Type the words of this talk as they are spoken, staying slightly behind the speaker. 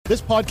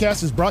This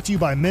podcast is brought to you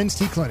by Men's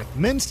T Clinic.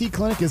 Men's T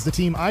Clinic is the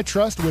team I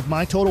trust with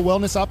my total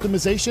wellness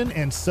optimization,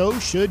 and so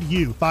should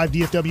you. 5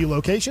 DFW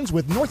locations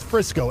with North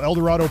Frisco, El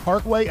Dorado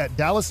Parkway at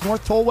Dallas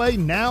North Tollway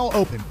now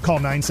open. Call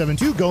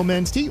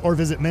 972-GO-MEN'S-T or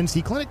visit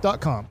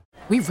mensteclinic.com.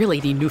 We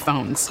really need new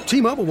phones.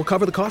 T-Mobile will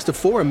cover the cost of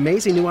 4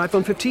 amazing new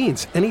iPhone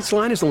 15s, and each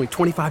line is only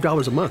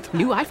 $25 a month.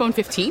 New iPhone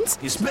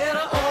 15s? It's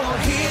better over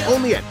here.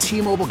 Only at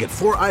T-Mobile, get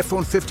 4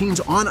 iPhone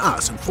 15s on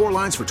us and 4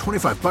 lines for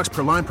 $25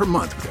 per line per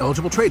month with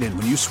eligible trade-in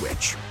when you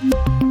switch.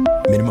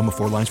 Minimum of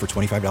 4 lines for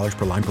 $25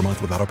 per line per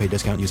month with autopay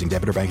discount using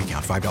debit or bank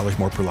account. $5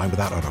 more per line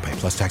without autopay,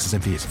 plus taxes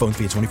and fees. Phone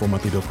fee at 24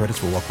 monthly bill credits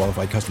for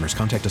well-qualified customers.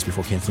 Contact us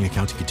before canceling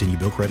account to continue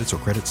bill credits or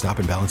credit stop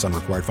and balance on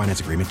required finance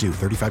agreement due.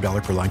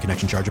 $35 per line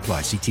connection charge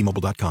applies. See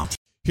T-Mobile.com.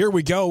 Here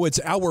we go. It's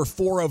hour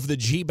 4 of the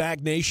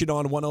G-Bag Nation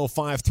on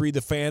 105.3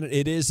 The Fan.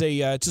 It's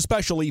a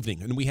special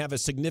evening, and we have a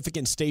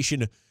significant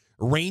station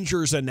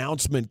Rangers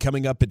announcement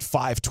coming up at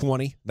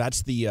 5:20.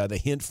 That's the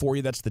hint for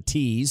you. That's the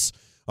tease.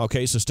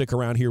 Okay, so stick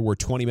around here. We're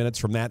 20 minutes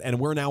from that, and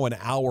we're now an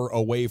hour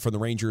away from the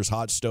Rangers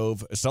hot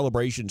stove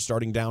celebration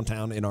starting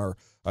downtown in our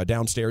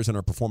downstairs in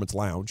our performance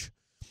lounge.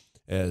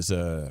 As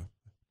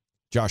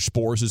Josh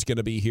Spores is going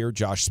to be here,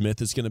 Josh Smith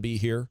is going to be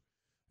here.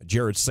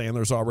 Jared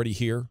Sandler's already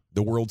here.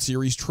 The World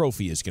Series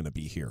trophy is going to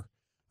be here.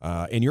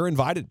 And you're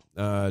invited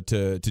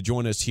to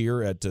join us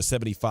here at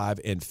 75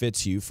 and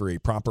Fitzhugh for a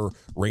proper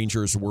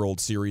Rangers World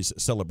Series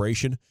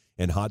celebration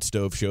and hot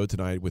stove show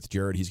tonight with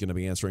Jared. He's going to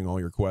be answering all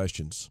your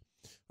questions.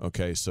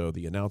 Okay, so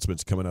the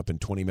announcement's coming up in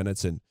 20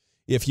 minutes. And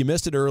if you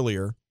missed it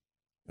earlier,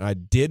 I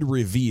did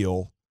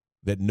reveal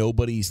that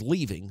nobody's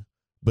leaving,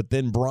 but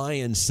then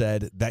Brian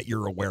said that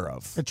you're aware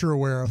of. That you're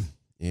aware of.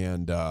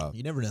 And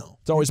you never know.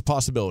 It's always a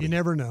possibility. You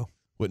never know.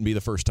 Wouldn't be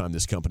the first time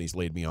this company's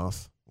laid me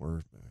off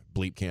or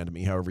bleep canned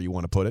me, however you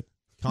want to put it.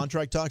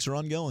 Contract talks are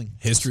ongoing.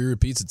 History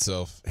repeats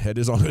itself. Head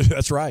is on it.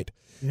 That's right.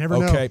 You never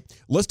know. Okay,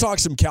 let's talk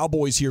some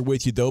Cowboys here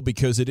with you, though,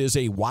 because it is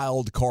a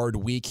wild card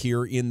week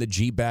here in the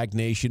G-Bag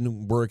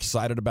Nation. We're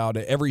excited about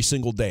it every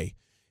single day,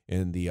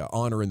 and the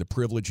honor and the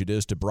privilege it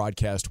is to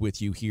broadcast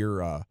with you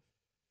here.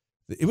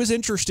 It was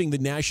interesting, the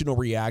national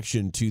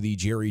reaction to the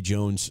Jerry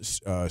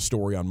Jones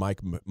story on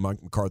Mike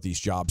McCarthy's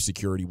job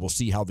security. We'll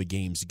see how the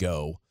games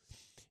go.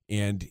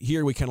 And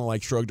here we kind of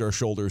like shrugged our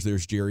shoulders.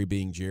 There's Jerry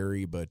being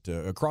Jerry. But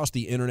across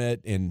the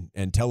internet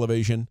and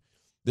television,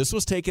 this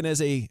was taken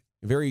as a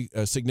very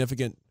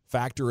significant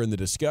factor in the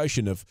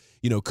discussion of,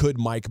 could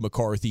Mike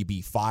McCarthy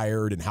be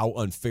fired and how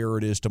unfair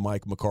it is to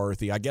Mike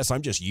McCarthy. I guess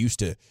I'm just used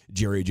to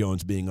Jerry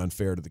Jones being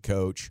unfair to the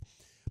coach.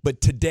 But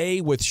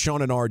today with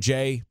Sean and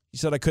RJ, he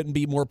said I couldn't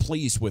be more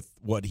pleased with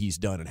what he's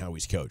done and how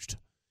he's coached.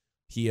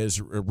 He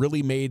has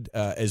really made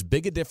as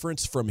big a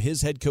difference from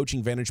his head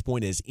coaching vantage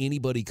point as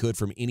anybody could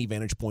from any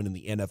vantage point in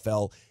the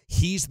NFL.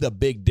 He's the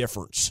big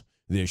difference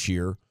this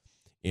year,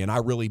 and I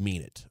really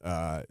mean it,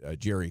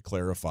 Jerry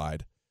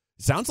clarified.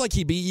 Sounds like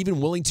he'd be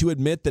even willing to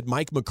admit that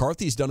Mike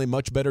McCarthy's done a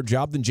much better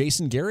job than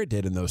Jason Garrett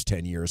did in those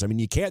 10 years. I mean,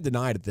 you can't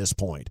deny it at this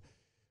point.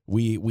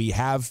 We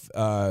have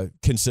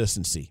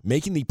consistency.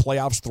 Making the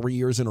playoffs 3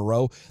 years in a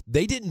row,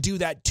 they didn't do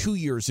that 2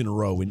 years in a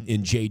row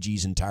in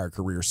JG's entire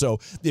career. So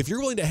if you're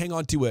willing to hang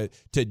on to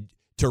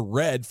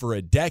Red for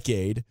a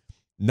decade,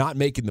 not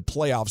making the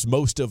playoffs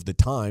most of the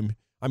time,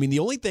 I mean, the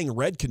only thing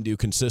Red can do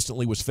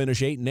consistently was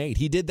finish 8-8.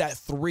 He did that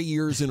 3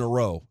 years in a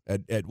row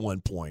at one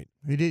point.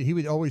 He did. He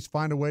would always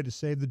find a way to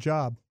save the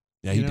job.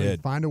 Yeah, he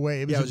did. Find a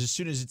way. It was as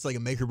soon as it's like a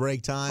make or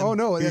break time. Oh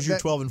no, here's your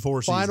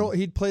 12-4 season.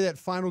 He'd play that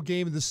final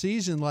game of the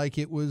season like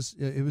it was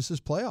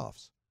his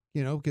playoffs.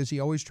 Because he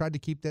always tried to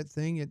keep that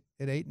thing at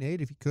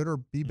 8-8 if he could or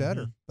be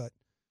better. But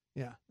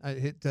yeah,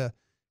 it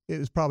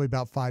was probably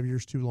about 5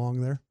 years too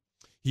long there.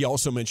 He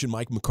also mentioned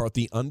Mike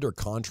McCarthy under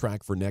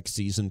contract for next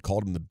season.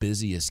 Called him the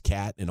busiest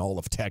cat in all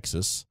of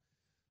Texas.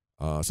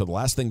 So the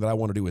last thing that I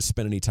want to do is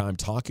spend any time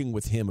talking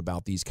with him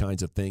about these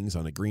kinds of things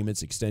on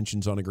agreements,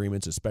 extensions on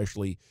agreements,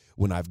 especially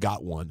when I've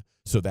got one.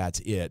 So that's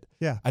it.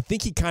 Yeah. I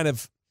think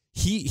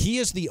he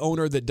is the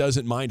owner that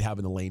doesn't mind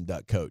having the lame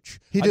duck coach.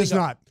 He does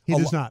not. He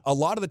does not. A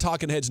lot of the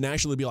talking heads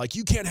nationally be like,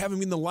 you can't have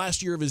him in the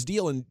last year of his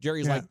deal. And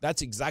Jerry's like,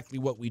 that's exactly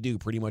what we do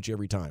pretty much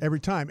every time. Every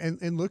time.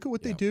 And look at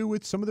what they do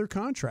with some of their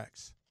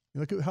contracts.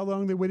 Look at how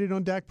long they waited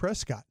on Dak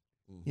Prescott.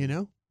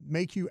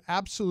 Make you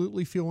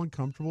absolutely feel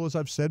uncomfortable, as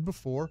I've said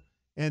before.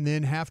 And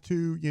then have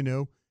to,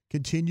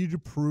 continue to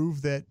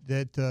prove that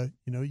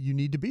you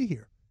need to be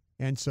here.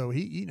 And so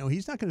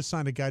he's not going to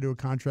sign a guy to a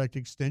contract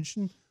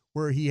extension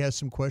where he has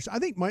some questions. I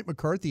think Mike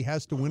McCarthy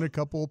has to win a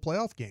couple of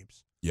playoff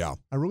games. Yeah,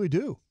 I really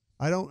do.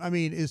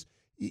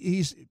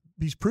 He's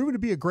proven to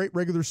be a great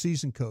regular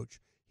season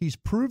coach. He's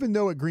proven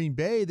though at Green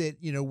Bay that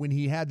when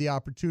he had the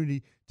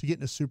opportunity to get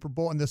in a Super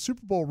Bowl, and the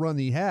Super Bowl run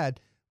that he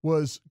had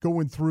was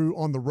going through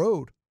on the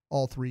road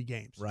all 3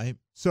 games. Right.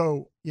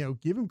 So,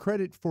 give him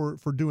credit for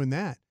doing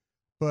that.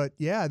 But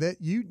yeah,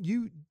 that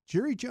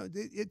Jerry Jones,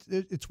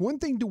 it's one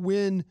thing to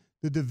win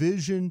the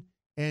division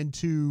and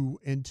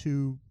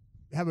to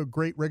have a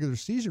great regular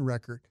season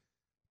record,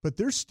 but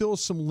there's still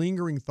some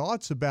lingering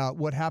thoughts about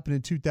what happened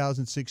in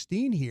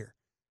 2016 here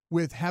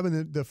with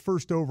having the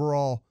first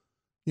overall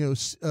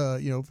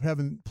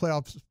having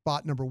playoff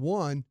spot number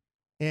 1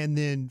 and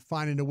then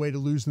finding a way to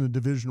lose in the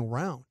divisional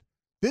round.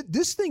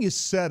 This thing is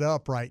set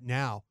up right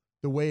now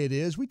the way it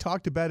is. We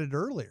talked about it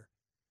earlier.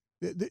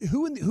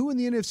 Who in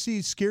the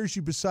NFC scares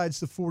you besides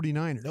the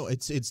 49ers? No,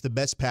 it's the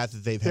best path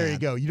that they've had. There you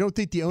go. You don't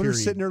think the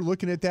owner's sitting there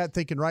looking at that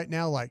thinking right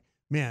now like,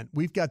 man,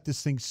 we've got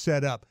this thing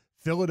set up.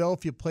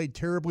 Philadelphia played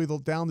terribly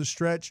down the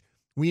stretch.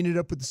 We ended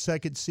up with the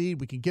 2nd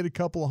seed. We can get a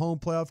couple of home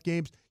playoff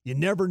games. You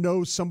never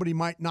know. Somebody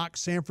might knock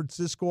San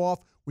Francisco off.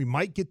 We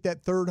might get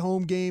that 3rd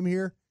home game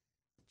here.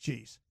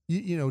 Jeez.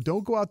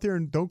 Don't go out there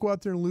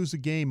and lose a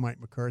game, Mike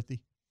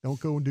McCarthy. Don't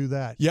go and do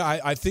that. Yeah,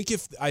 I think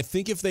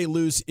if they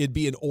lose, it'd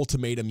be an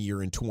ultimatum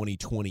year in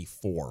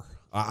 2024.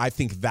 I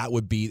think that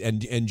would be,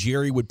 and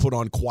Jerry would put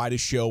on quite a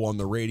show on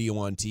the radio,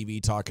 on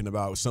TV, talking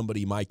about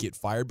somebody might get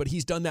fired, but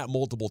he's done that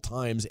multiple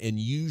times and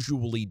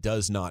usually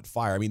does not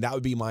fire. I mean, that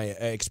would be my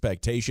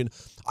expectation.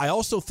 I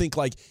also think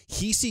like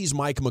he sees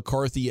Mike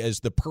McCarthy as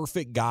the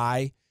perfect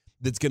guy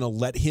that's going to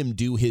let him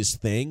do his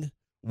thing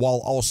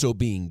while also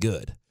being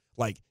good.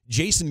 Like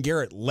Jason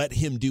Garrett let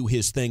him do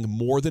his thing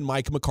more than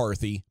Mike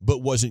McCarthy,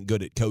 but wasn't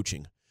good at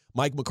coaching.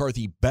 Mike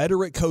McCarthy,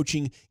 better at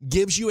coaching,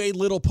 gives you a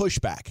little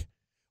pushback.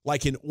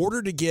 Like in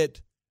order to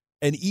get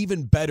an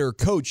even better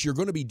coach, you're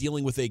going to be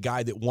dealing with a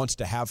guy that wants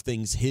to have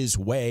things his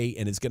way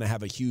and is going to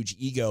have a huge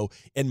ego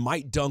and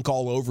might dunk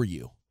all over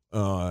you,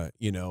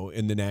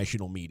 in the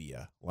national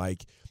media.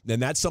 Like,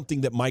 and that's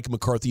something that Mike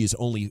McCarthy has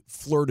only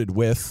flirted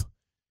with.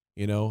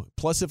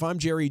 Plus, if I'm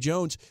Jerry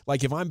Jones,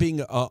 like if I'm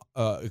being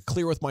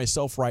clear with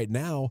myself right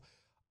now,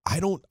 I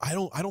don't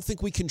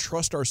think we can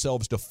trust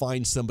ourselves to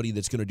find somebody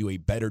that's going to do a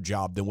better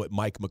job than what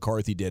Mike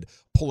McCarthy did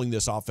pulling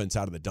this offense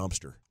out of the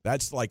dumpster.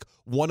 That's like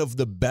one of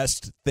the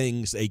best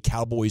things a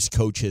Cowboys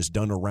coach has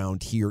done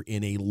around here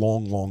in a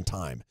long, long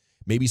time.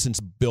 Maybe since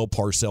Bill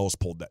Parcells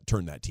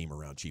turned that team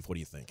around. Chief, what do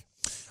you think?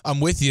 I'm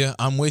with you,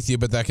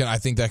 but I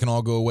think that can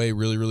all go away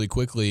really, really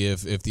quickly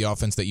if the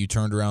offense that you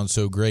turned around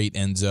so great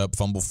ends up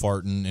fumble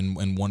farting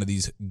in one of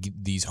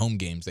these home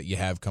games that you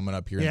have coming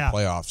up here in the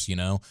playoffs,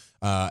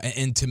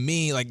 And to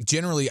me, like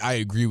generally, I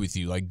agree with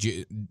you. Like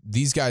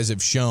these guys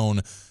have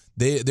shown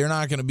they're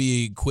not going to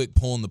be quick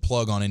pulling the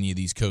plug on any of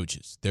these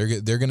coaches. They're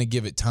going to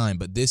give it time,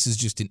 but this is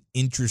just an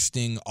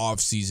interesting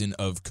offseason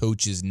of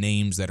coaches'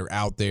 names that are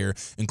out there,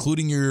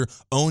 including your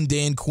own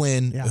Dan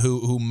Quinn,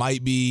 who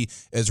might be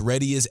as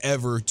ready as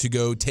ever to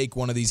go take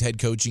one of these head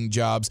coaching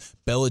jobs.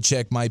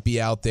 Belichick might be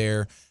out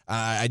there.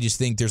 I just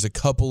think there's a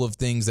couple of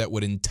things that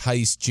would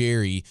entice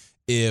Jerry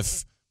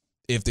if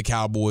the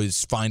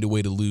Cowboys find a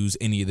way to lose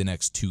any of the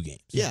next 2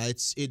 games. Yeah,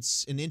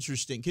 it's an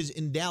interesting, because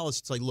in Dallas,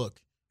 it's like, look,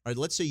 all right,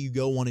 let's say you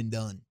go 1 and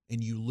done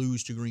and you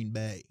lose to Green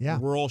Bay. Yeah.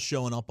 We're all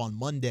showing up on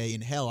Monday,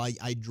 and hell,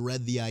 I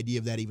dread the idea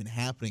of that even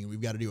happening.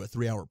 We've got to do a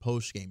 3-hour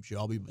post-game show.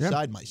 I'll be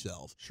beside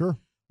myself. Sure.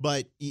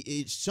 But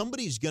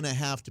somebody's going to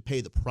have to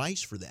pay the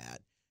price for that,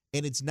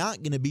 and it's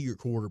not going to be your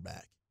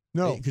quarterback.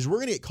 No. Because we're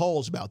going to get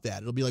calls about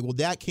that. It'll be like, well,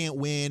 Dak can't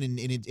win, and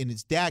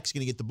it's Dak's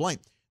going to get the blame.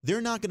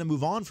 They're not going to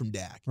move on from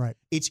Dak. Right.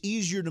 It's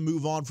easier to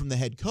move on from the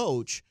head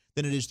coach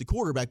than it is the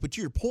quarterback. But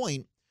to your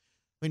point,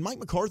 I mean, Mike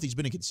McCarthy's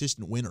been a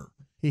consistent winner.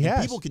 He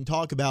has. People can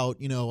talk about,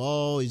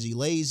 is he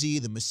lazy,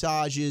 the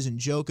massages, and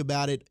joke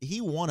about it.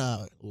 He won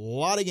a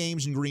lot of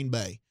games in Green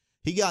Bay.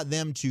 He got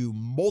them to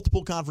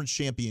multiple conference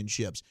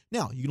championships.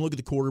 Now, you can look at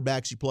the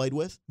quarterbacks he played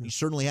with. He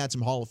certainly had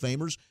some Hall of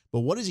Famers.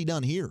 But what has he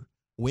done here?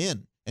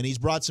 Win. And he's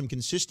brought some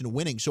consistent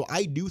winning. So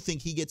I do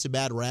think he gets a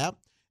bad rap,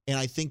 and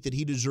I think that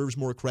he deserves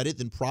more credit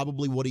than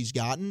probably what he's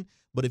gotten.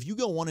 But if you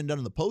go 1 and done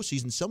in the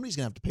postseason, somebody's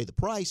going to have to pay the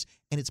price,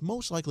 and it's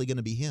most likely going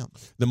to be him.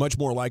 The much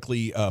more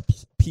likely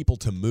people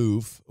to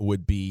move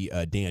would be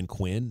Dan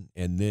Quinn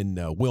and then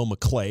Will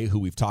McClay, who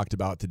we've talked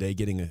about today,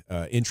 getting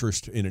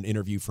interest in an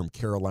interview from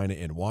Carolina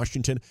and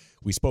Washington.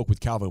 We spoke with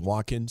Calvin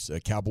Watkins, a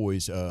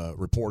Cowboys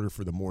reporter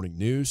for the Morning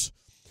News,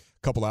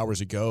 a couple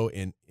hours ago,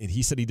 and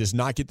he said he does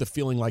not get the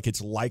feeling like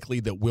it's likely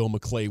that Will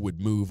McClay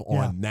would move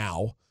on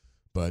now.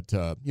 But,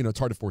 it's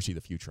hard to foresee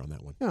the future on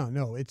that one.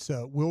 No, it's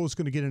Will is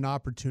going to get an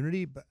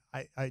opportunity, but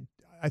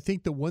I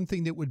think the one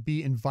thing that would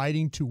be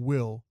inviting to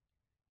Will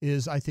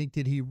is I think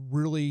that he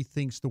really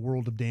thinks the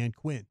world of Dan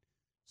Quinn.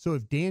 So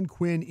if Dan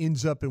Quinn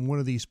ends up in one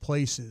of these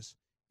places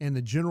and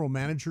the general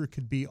manager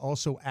could be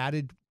also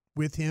added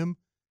with him,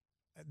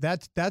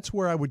 that's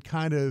where I would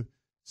kind of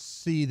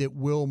see that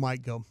Will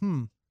might go,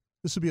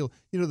 this would be,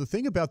 the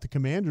thing about the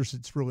Commanders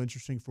that's real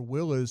interesting for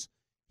Will is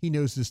he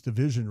knows this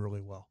division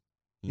really well.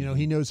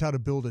 He knows how to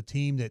build a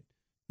team that,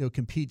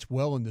 competes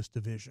well in this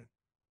division.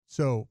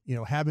 So,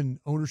 having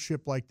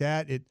ownership like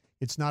that,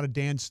 it's not a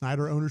Dan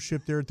Snyder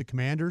ownership there at the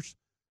Commanders.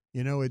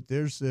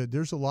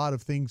 There's a lot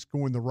of things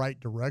going the right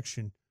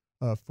direction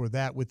for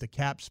that with the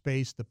cap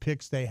space, the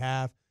picks they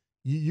have.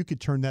 You could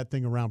turn that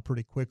thing around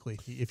pretty quickly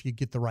if you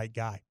get the right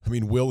guy. I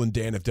mean, Will and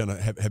Dan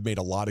have made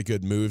a lot of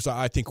good moves.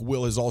 I think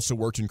Will has also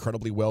worked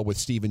incredibly well with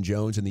Stephen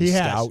Jones and these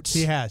scouts.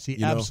 He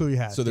absolutely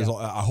has. So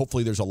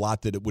hopefully there's a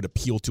lot that it would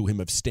appeal to him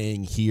of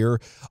staying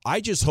here. I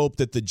just hope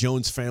that the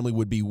Jones family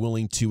would be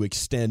willing to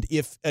extend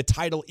if a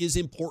title is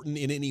important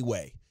in any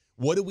way,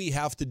 What do we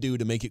have to do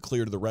to make it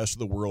clear to the rest of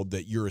the world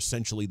that you're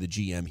essentially the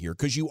GM here?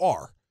 Because you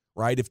are,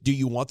 right? Do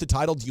you want the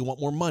title? Do you want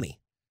more money,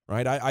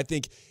 right? I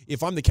think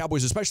if I'm the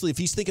Cowboys, especially if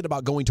he's thinking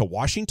about going to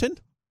Washington,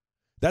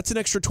 that's an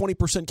extra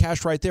 20%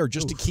 cash right there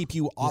just to keep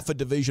you off a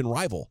division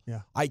rival.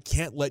 Yeah. I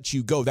can't let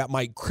you go. That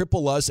might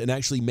cripple us and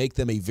actually make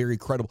them a very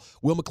credible.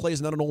 Will McClay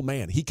is not an old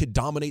man. He could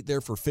dominate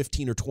there for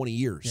 15 or 20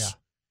 years.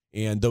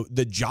 Yeah. And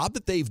the job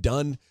that they've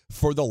done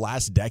for the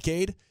last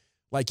decade,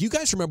 like, you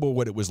guys remember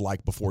what it was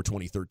like before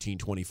 2013,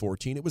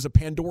 2014. It was a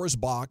Pandora's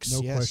box.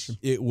 No question.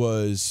 It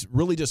was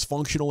really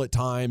dysfunctional at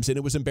times, and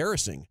it was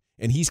embarrassing.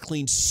 And he's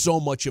cleaned so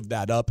much of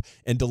that up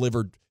and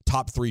delivered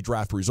top 3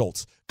 draft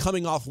results,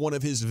 coming off one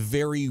of his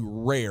very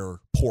rare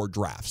poor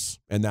drafts.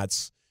 And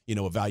that's,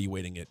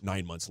 evaluating it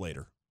 9 months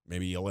later.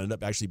 Maybe he'll end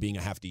up actually being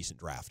a half-decent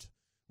draft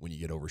when you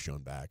get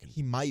Overshown back. And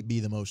he might be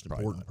the most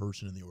important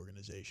person in the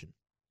organization.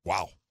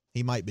 Wow.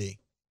 He might be.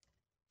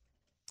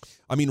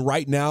 I mean,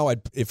 right now,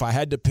 if I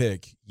had to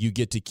pick, you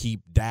get to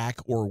keep Dak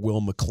or Will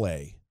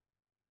McClay.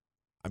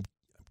 I'm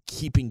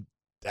keeping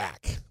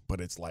Dak, but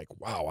it's like,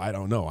 wow, I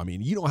don't know. I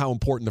mean, you know how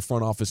important the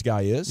front office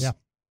guy is. Yeah.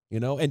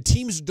 And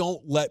teams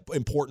don't let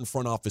important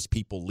front office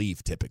people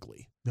leave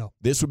typically. No.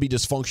 This would be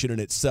dysfunction in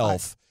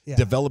itself,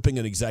 developing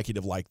an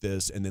executive like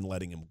this and then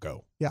letting him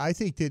go. Yeah, I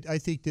think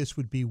this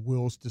would be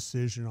Will's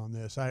decision on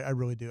this. I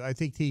really do. I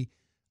think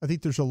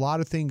there's a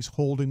lot of things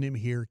holding him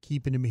here,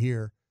 keeping him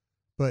here.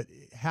 But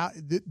how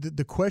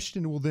the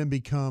question will then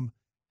become,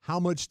 how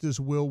much does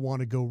Will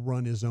want to go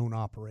run his own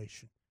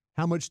operation?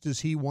 How much does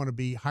he want to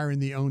be hiring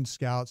the own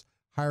scouts,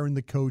 hiring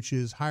the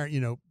coaches,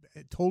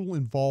 total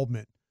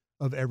involvement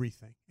of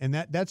everything? And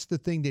that's the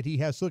thing that he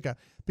has to look at.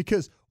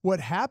 Because what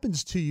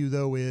happens to you,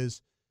 though,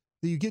 is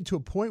that you get to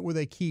a point where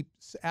they keep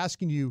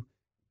asking you,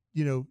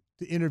 to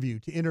interview,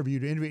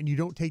 and you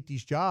don't take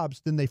these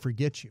jobs, then they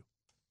forget you.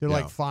 They're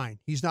like, fine,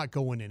 he's not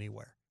going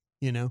anywhere,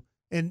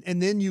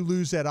 And then you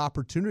lose that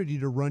opportunity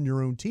to run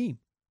your own team.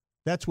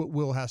 That's what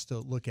Will has to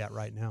look at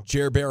right now.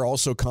 Jared Bear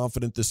also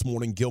confident this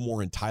morning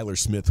Gilmore and Tyler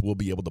Smith will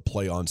be able to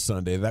play on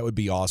Sunday. That would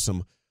be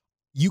awesome.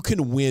 You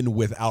can win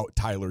without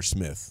Tyler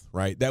Smith,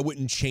 right? That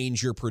wouldn't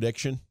change your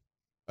prediction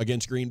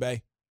against Green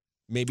Bay.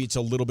 Maybe it's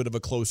a little bit of a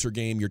closer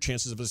game. Your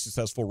chances of a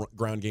successful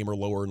ground game are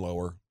lower and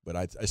lower, but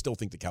I still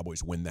think the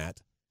Cowboys win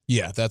that.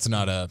 Yeah, that's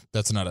not a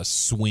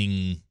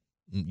swing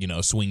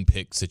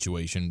pick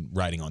situation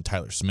riding on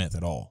Tyler Smith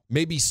at all.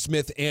 Maybe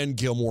Smith and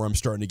Gilmore, I'm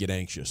starting to get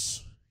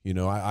anxious.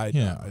 Gilmore's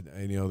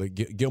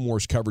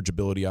coverage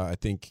ability, I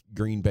think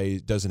Green Bay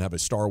doesn't have a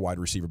star wide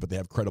receiver, but they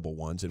have credible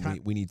ones,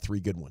 and we need 3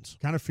 good ones.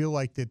 Kind of feel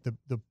like that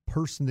the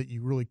person that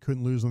you really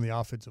couldn't lose on the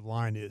offensive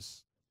line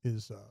is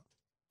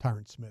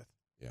Tyron Smith.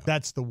 Yeah.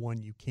 That's the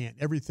one you can't.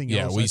 Everything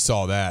else. Yeah, we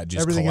saw that.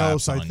 Just everything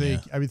else,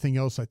 everything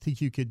else, I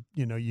think you could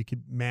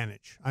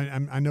manage.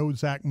 I know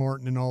Zach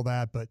Martin and all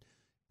that, but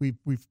we've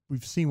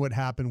seen what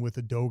happened with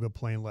Adoga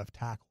playing left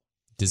tackle.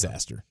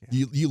 Disaster.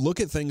 Yeah. You look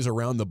at things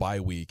around the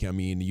bye week. I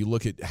mean, you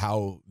look at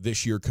how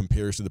this year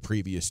compares to the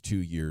previous 2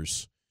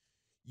 years.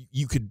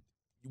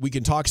 We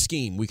can talk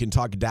scheme, we can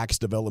talk Dak's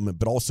development,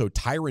 but also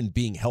Tyron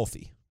being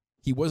healthy.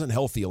 He wasn't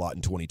healthy a lot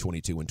in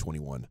 2022 and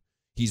 21.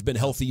 He's been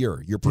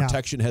healthier. Your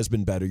protection has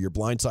been better. Your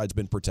blind side's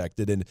been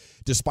protected. And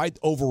despite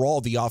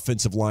overall the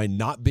offensive line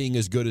not being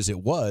as good as it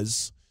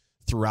was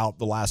throughout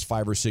the last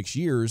 5 or 6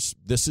 years,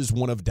 this is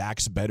one of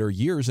Dak's better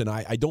years. And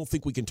I don't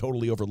think we can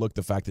totally overlook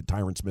the fact that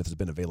Tyron Smith has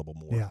been available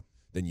more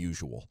than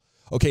usual.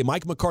 Okay,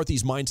 Mike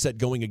McCarthy's mindset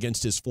going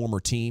against his former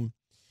team.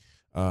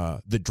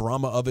 The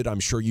drama of it, I'm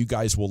sure you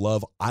guys will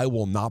love. I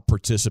will not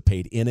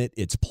participate in it.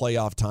 It's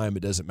playoff time.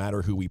 It doesn't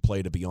matter who we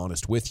play, to be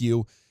honest with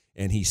you.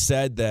 And he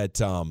said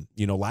that,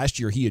 last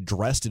year he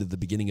addressed it at the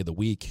beginning of the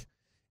week,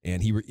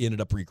 and he ended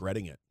up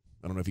regretting it.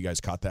 I don't know if you guys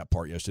caught that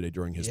part yesterday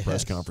during his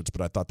press conference,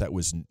 but I thought that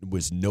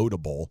was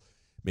notable.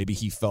 Maybe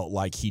he felt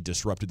like he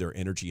disrupted their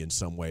energy in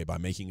some way by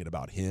making it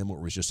about him, or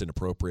it was just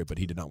inappropriate, but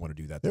he did not want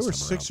to do that. There were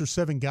 6 or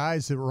 7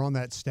 guys that were on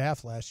that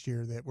staff last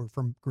year that were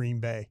from Green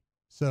Bay.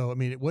 So, I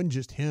mean, it wasn't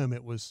just him.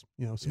 It was,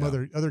 some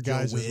other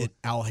guys. Joe Witt,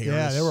 Al Harris.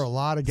 Yeah, there were a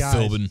lot of guys.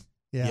 Philbin.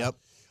 Yeah. Yep.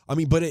 I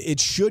mean, but it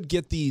should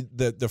get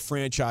the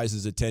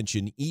franchise's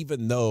attention,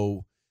 even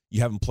though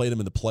you haven't played them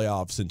in the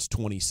playoffs since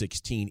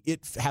 2016.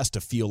 It has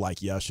to feel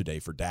like yesterday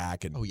for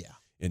Dak and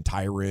and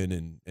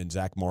Tyron and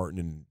Zach Martin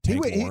and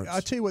Tank Lawrence.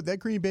 I'll tell you what, that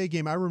Green Bay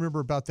game, I remember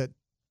about that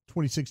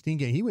 2016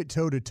 game. He went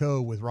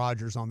toe-to-toe with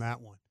Rodgers on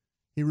that one.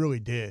 He really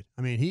did.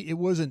 I mean, it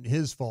wasn't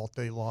his fault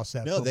they lost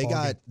that. No,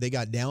 they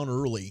got down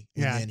early,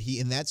 and then he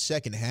in that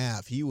second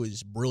half he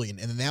was brilliant.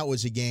 And then that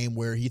was a game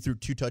where he threw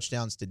 2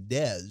 touchdowns to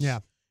Dez. Yeah.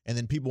 And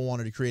then people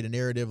wanted to create a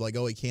narrative like,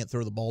 oh, he can't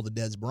throw the ball to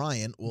Dez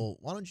Bryant. Well,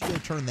 why don't you go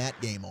turn that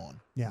game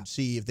on and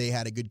see if they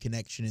had a good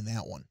connection in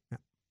that one? Yeah.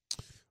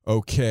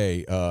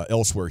 Okay,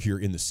 elsewhere here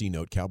in the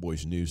C-Note,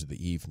 Cowboys news of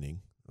the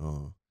evening.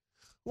 I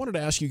wanted to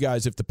ask you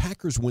guys, if the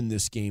Packers win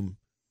this game,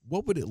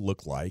 what would it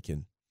look like?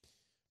 And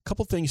a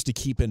couple things to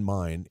keep in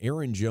mind.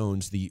 Aaron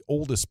Jones, the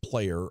oldest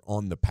player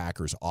on the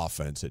Packers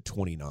offense at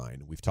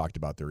 29. We've talked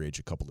about their age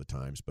a couple of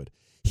times, but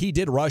he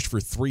did rush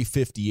for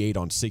 358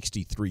 on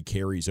 63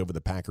 carries over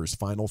the Packers'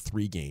 final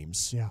 3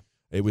 games. Yeah.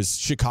 It was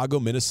Chicago,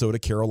 Minnesota,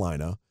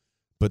 Carolina,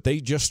 but they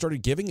just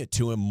started giving it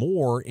to him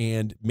more,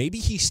 and maybe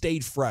he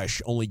stayed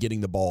fresh, only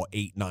getting the ball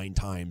 8-9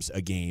 times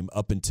a game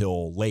up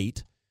until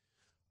late.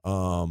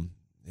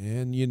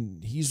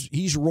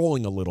 He's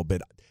rolling a little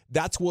bit.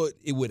 That's what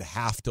it would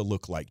have to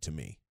look like to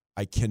me.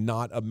 I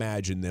cannot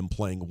imagine them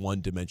playing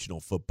one-dimensional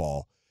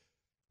football.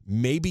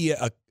 Maybe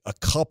a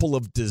couple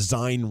of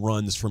design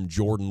runs from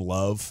Jordan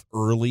Love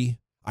early.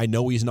 I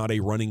know he's not a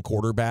running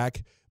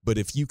quarterback, but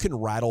if you can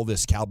rattle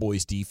this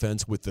Cowboys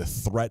defense with the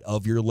threat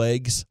of your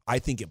legs, I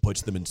think it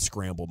puts them in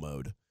scramble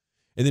mode.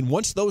 And then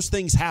once those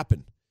things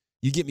happen,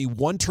 you get me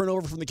one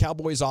turnover from the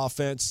Cowboys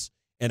offense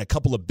and a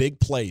couple of big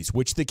plays,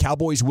 which the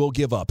Cowboys will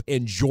give up.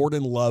 And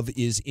Jordan Love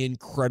is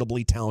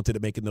incredibly talented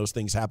at making those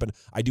things happen.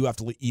 I do have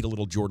to eat a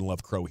little Jordan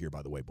Love crow here,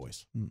 by the way,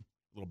 boys. A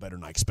little better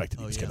than I expected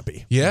he was going to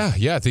be. Yeah,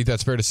 I think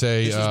that's fair to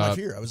say. This was my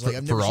fear. I was like,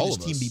 I've never seen this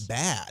team be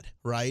bad,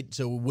 right?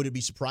 So would it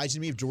be surprising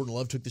to me if Jordan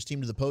Love took this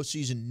team to the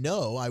postseason?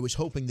 No, I was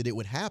hoping that it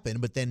would happen,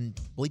 but then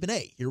bleeping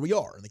A, here we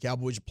are, and the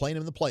Cowboys are playing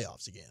him in the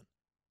playoffs again.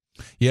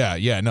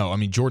 No, I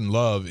mean, Jordan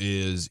Love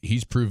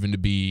he's proven to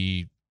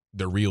be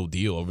the real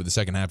deal over the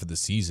second half of the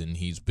season.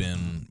 He's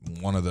been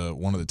one of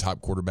the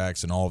top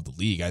quarterbacks in all of the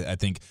league. I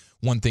think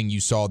one thing you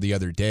saw the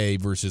other day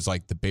versus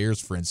like the Bears,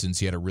 for instance,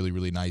 he had a really,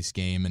 really nice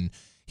game, and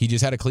he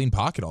just had a clean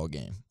pocket all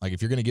game. Like,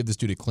 if you're going to give this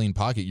dude a clean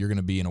pocket, you're going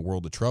to be in a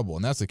world of trouble.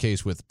 And that's the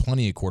case with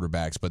plenty of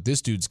quarterbacks. But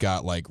this dude's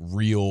got, like,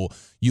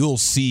 you'll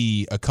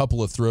see a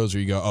couple of throws where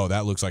you go, oh,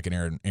 that looks like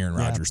an Aaron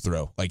Rodgers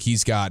throw. Like,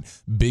 he's got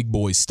big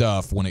boy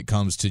stuff when it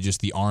comes to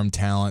just the arm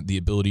talent, the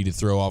ability to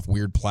throw off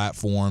weird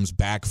platforms,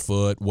 back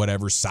foot,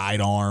 whatever,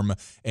 sidearm.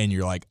 And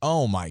you're like,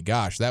 oh, my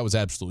gosh, that was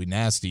absolutely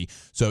nasty.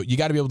 So you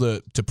got to be able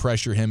to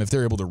pressure him. If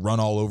they're able to run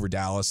all over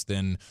Dallas,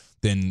 then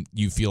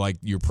you feel like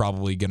you're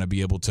probably going to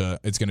be able to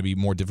 – it's going to be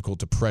more difficult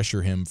to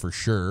pressure him for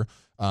sure.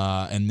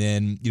 And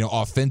then,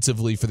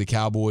 offensively for the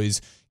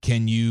Cowboys,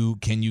 can you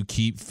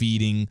keep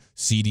feeding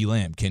CeeDee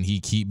Lamb? Can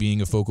he keep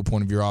being a focal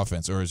point of your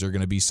offense? Or is there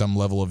going to be some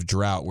level of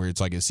drought where it's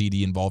like a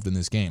CD involved in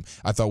this game?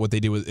 I thought what they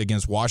did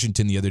against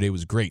Washington the other day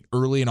was great.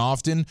 Early and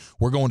often,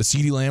 we're going to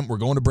CeeDee Lamb, we're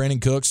going to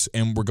Brandon Cooks,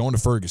 and we're going to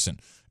Ferguson.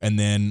 And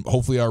then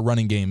hopefully our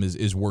running game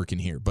is working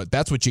here. But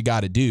that's what you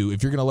got to do.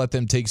 If you're going to let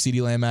them take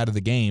CeeDee Lamb out of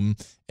the game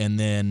and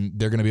then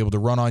they're going to be able to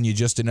run on you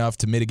just enough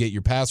to mitigate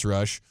your pass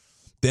rush,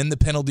 then the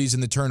penalties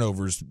and the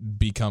turnovers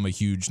become a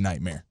huge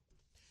nightmare.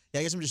 Yeah,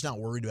 I guess I'm just not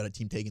worried about a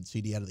team taking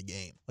CD out of the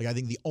game. Like, I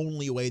think the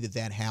only way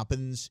that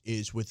happens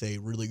is with a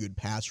really good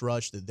pass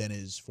rush that then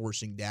is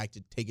forcing Dak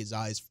to take his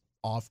eyes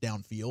off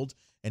downfield.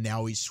 And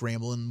now he's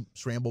scramble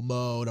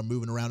mode. I'm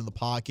moving around in the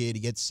pocket.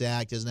 He gets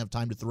sacked, doesn't have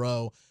time to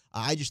throw.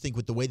 I just think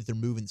with the way that they're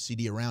moving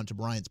CD around, to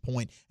Brian's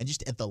point, and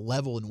just at the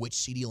level in which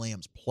CeeDee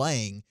Lamb's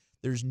playing,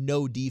 there's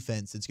no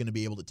defense that's going to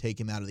be able to take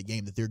him out of the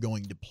game that they're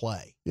going to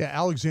play. Yeah,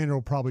 Alexander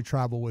will probably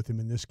travel with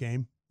him in this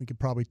game. We could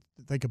probably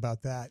think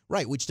about that.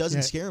 Right, which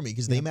doesn't scare me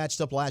because they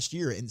matched up last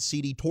year and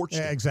CD torched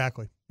him.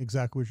 Exactly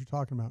what you're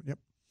talking about. Yep.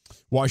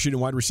 Washington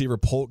wide receiver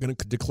Polk going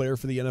to declare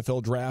for the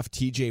NFL draft.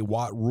 TJ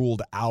Watt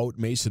ruled out.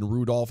 Mason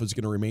Rudolph is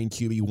going to remain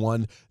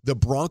QB1. The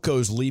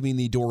Broncos leaving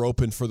the door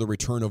open for the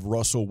return of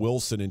Russell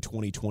Wilson in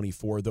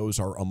 2024. Those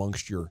are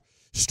amongst your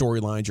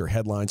storylines, your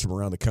headlines from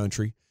around the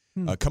country.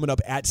 Coming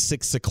up at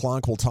 6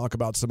 o'clock, we'll talk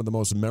about some of the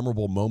most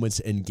memorable moments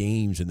and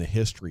games in the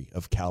history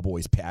of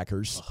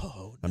Cowboys-Packers.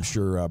 I'm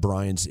sure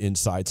Brian's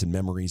insights and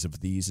memories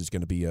of these is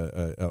going to be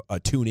a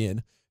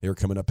tune-in. They're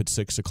coming up at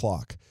 6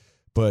 o'clock.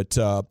 But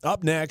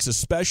up next, a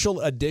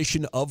special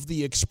edition of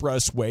the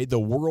Expressway. The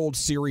World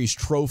Series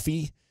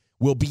trophy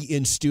will be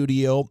in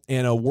studio,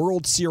 and a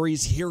World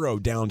Series hero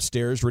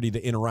downstairs ready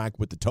to interact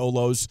with the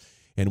Tolos.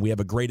 And we have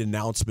a great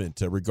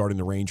announcement regarding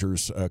the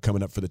Rangers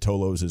coming up for the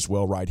Tolos as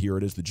well. Right here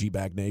it is, the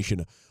G-Bag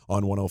Nation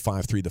on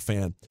 105.3 The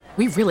Fan.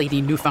 We really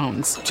need new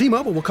phones.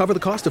 T-Mobile will cover the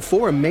cost of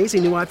 4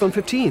 amazing new iPhone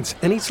 15s,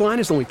 and each line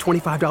is only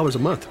 $25 a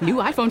month. New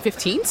iPhone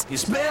 15s?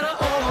 It's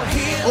better over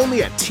here.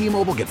 Only at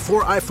T-Mobile, get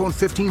 4 iPhone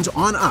 15s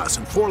on us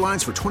and 4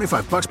 lines for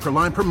 $25 per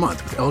line per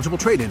month with eligible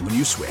trade-in when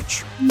you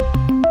switch.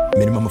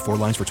 Minimum of 4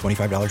 lines for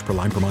 $25 per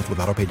line per month with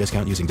autopay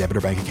discount using debit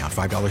or bank account.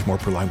 $5 more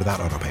per line without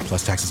autopay,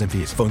 plus taxes and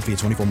fees. Phone fee at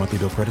 24 monthly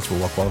bill credits for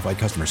well-qualified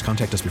customers.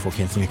 Contact us before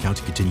canceling account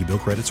to continue bill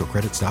credits or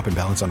credit stop and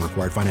balance on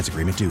required finance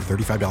agreement due.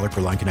 $35 per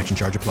line connection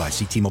charge applies.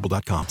 See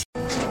T-Mobile.com.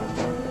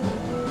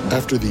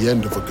 After the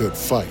end of a good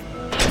fight,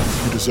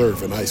 you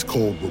deserve an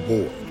ice-cold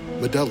reward.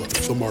 Modelo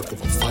is the mark of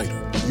a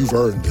fighter. You've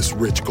earned this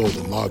rich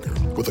golden lager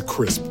with a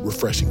crisp,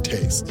 refreshing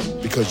taste.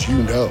 Because you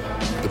know,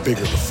 the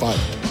bigger the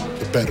fight,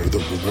 the better the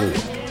reward.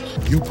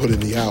 You put in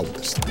the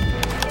hours,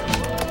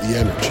 the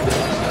energy,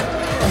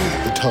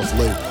 the tough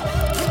labor.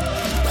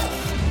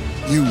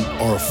 You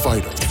are a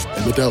fighter,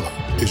 and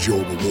Modelo is your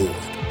reward.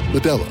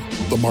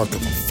 Modelo, the mark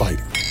of a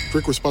fighter.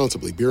 Drink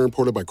responsibly. Beer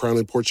imported by Crown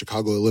Imports,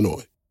 Chicago,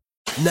 Illinois.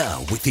 Now,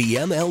 with the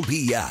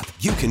MLB app,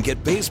 you can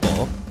get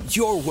baseball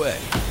your way.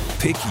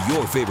 Pick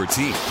your favorite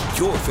team,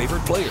 your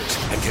favorite players,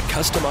 and get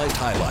customized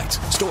highlights,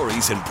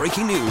 stories, and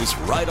breaking news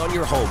right on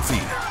your home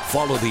feed.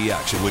 Follow the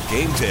action with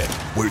Game Day,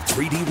 where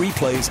 3D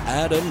replays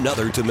add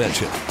another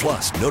dimension.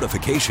 Plus,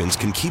 notifications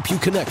can keep you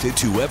connected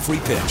to every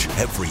pitch,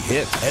 every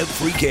hit,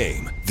 every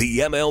game. The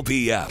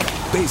MLB app.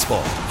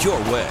 Baseball, your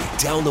way.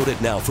 Download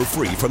it now for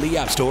free from the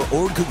App Store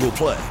or Google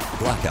Play.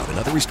 Blackout and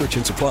other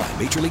restrictions apply.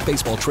 Major League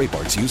Baseball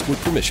trademarks used with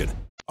permission.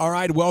 All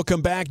right,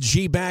 welcome back,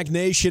 G-Bag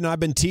Nation. I've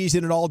been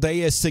teasing it all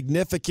day. A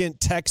significant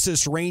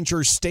Texas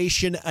Rangers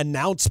station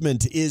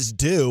announcement is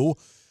due.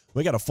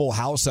 We got a full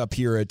house up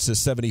here at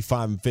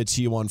 75 and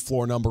Fitzhugh on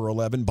floor number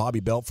 11. Bobby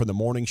Belt from the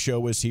morning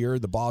show is here.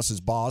 The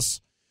boss's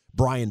boss,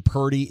 Brian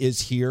Purdy,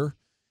 is here.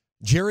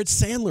 Jared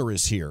Sandler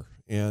is here.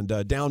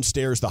 And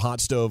downstairs, the hot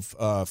stove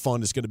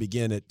fun is going to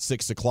begin at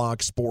 6 o'clock.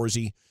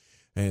 Sporzy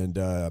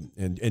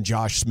and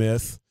Josh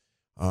Smith.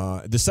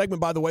 The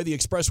segment, by the way, the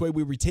Expressway,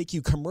 where we take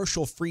you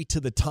commercial-free to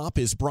the top,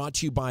 is brought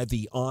to you by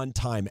the On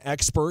Time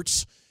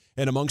Experts.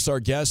 And amongst our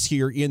guests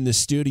here in the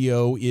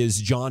studio is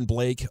John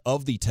Blake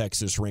of the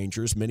Texas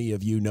Rangers. Many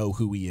of you know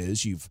who he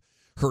is. You've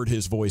heard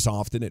his voice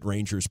often at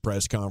Rangers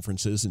press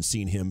conferences and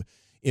seen him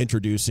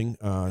introducing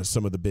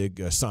some of the big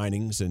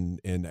signings and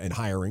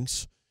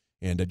hirings.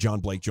 And John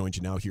Blake joins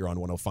you now here on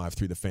 105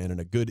 Through the Fan. And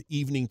a good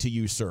evening to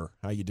you, sir.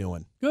 How you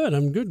doing? Good.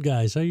 I'm good,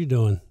 guys. How you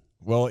doing?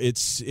 Well,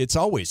 it's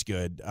always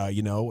good,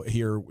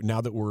 here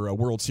now that we're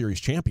World Series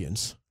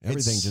champions.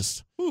 Everything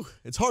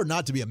it's hard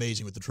not to be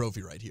amazing with the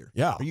trophy right here.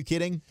 Yeah. Are you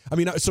kidding? I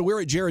mean, so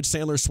we're at Jared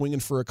Sandler swinging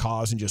for a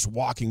cause, and just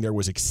walking there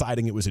was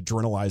exciting. It was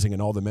adrenalizing,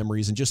 and all the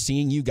memories. And just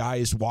seeing you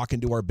guys walk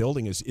into our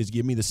building is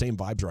giving me the same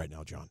vibes right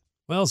now, John.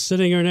 Well,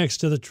 sitting here next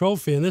to the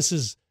trophy, and this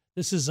is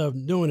a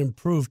new and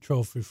improved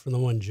trophy from the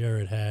one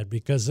Jared had,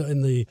 because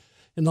in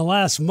the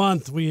last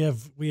month, we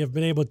have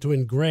been able to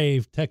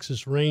engrave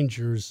Texas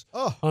Rangers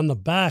on the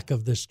back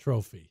of this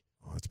trophy.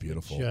 Oh, that's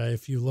beautiful. Which,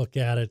 if you look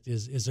at it,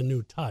 is a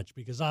new touch,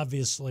 because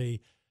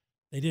obviously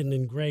they didn't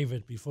engrave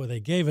it before they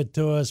gave it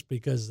to us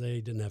because they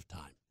didn't have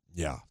time.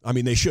 Yeah. I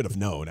mean, they should have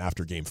known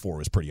after Game 4. It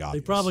was pretty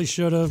obvious. They probably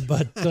should have,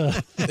 but...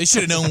 they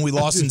should have known when we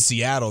lost in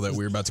Seattle that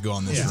we were about to go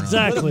on this run.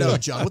 Exactly. No,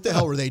 John. What the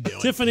hell were they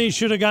doing? Tiffany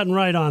should have gotten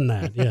right on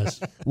that, yes.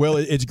 Well,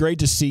 it's great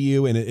to see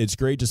you, and it's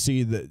great to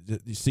see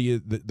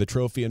the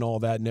trophy and all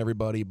that and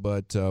everybody,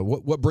 but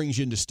what brings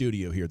you into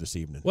studio here this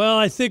evening? Well,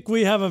 I think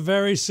we have a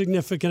very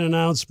significant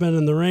announcement,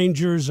 and the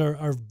Rangers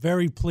are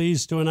very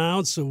pleased to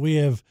announce that we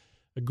have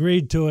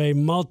agreed to a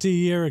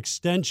multi-year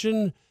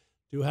extension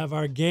to have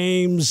our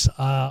games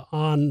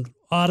on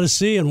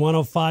Odyssey and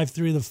 105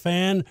 Through the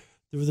Fan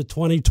through the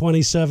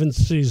 2027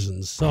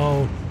 season.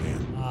 So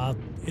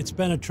it's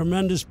been a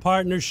tremendous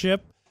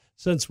partnership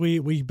since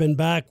we've been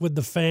back with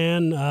the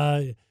Fan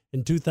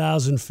in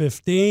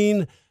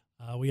 2015.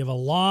 We have a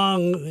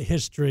long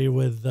history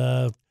with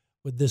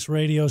this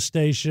radio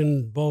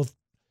station, both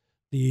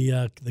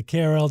the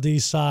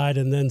KRLD side,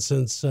 and then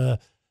since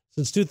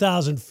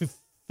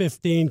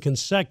 2015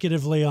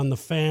 consecutively on the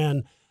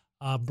Fan.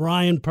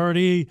 Brian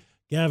Purdy,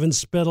 Gavin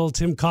Spittle,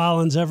 Tim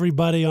Collins,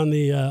 everybody on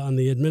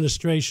the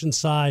administration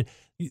side.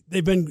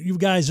 You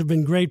guys have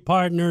been great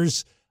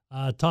partners,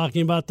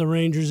 talking about the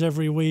Rangers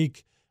every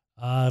week,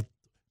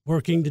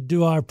 working to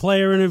do our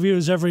player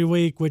interviews every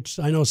week, which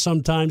I know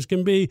sometimes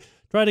can be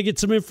try to get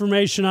some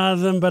information out of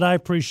them, but I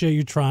appreciate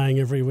you trying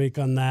every week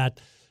on that.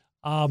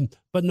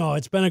 But no,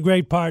 it's been a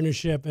great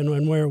partnership,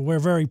 and we're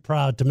very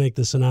proud to make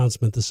this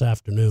announcement this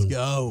afternoon. Let's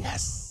go.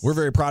 Yes. We're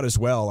very proud as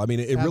well. I mean,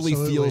 it really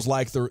feels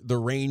like the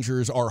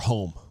Rangers are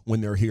home when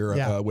they're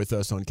here with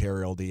us on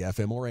KRLD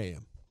FM or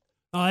AM.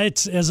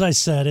 It's, as I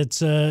said,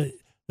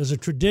 there's a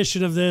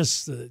tradition of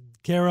this.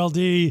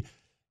 KRLD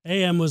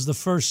AM was the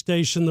first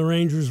station the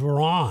Rangers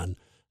were on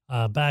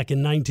back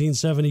in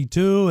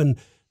 1972, and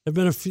there've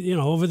been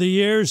over the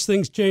years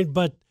things changed,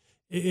 but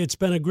it's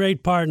been a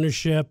great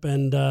partnership,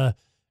 and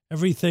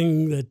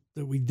everything that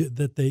we do,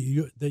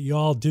 that you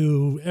all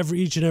do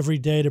each and every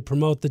day to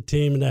promote the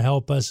team and to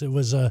help us.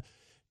 To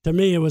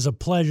me, it was a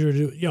pleasure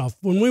to,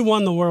 when we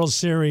won the World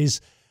Series,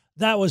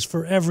 that was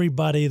for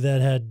everybody that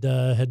had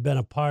been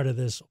a part of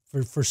this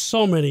for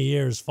so many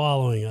years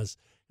following us.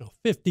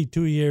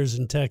 52 years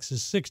in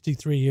Texas,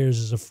 63 years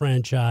as a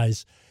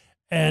franchise.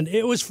 And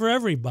it was for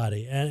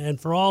everybody. And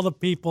for all the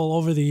people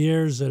over the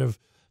years that have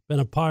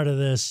been a part of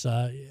this,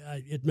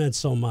 it meant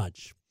so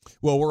much.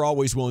 Well, we're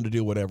always willing to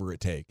do whatever it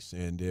takes.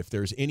 And if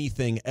there's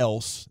anything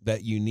else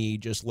that you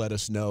need, just let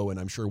us know. And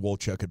I'm sure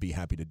Wolchuk would be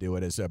happy to do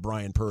it. As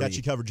Brian Purdy. Got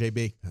you covered,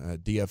 JB.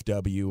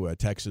 DFW,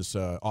 Texas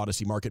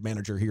Odyssey market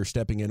manager here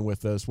stepping in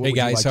with us. Hey,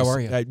 guys, how are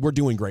you? We're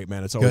doing great,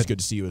 man. It's always good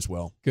to see you as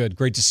well. Good.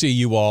 Great to see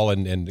you all,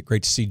 and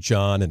great to see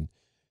John and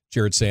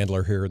Jared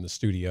Sandler here in the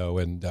studio.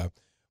 And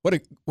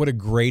what a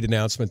great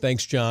announcement.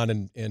 Thanks,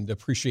 John, and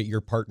appreciate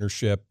your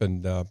partnership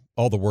and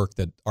all the work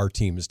that our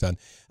team has done.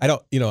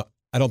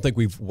 I don't think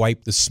we've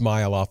wiped the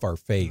smile off our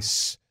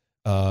face,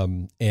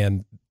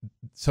 and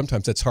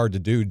sometimes that's hard to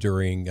do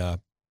during an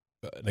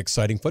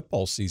exciting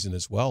football season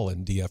as well.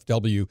 In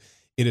DFW,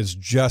 it is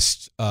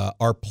just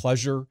our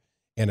pleasure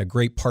and a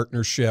great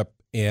partnership,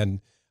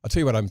 and I'll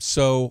tell you what,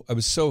 I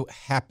was so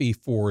happy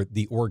for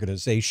the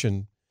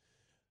organization,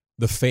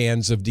 the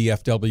fans of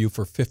DFW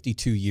for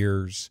 52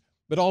 years,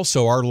 but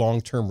also our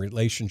long-term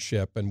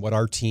relationship and what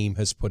our team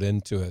has put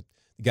into it.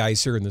 The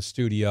guys here in the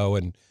studio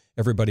and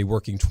everybody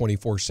working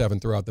 24/7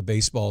 throughout the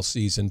baseball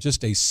season,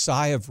 just a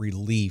sigh of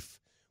relief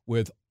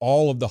with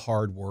all of the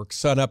hard work,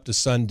 sun up to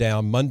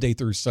sundown, Monday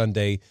through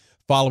Sunday,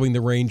 following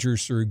the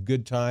Rangers through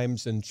good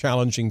times and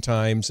challenging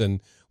times,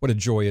 and what a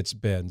joy it's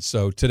been.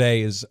 So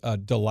today is a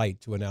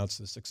delight to announce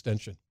this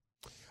extension.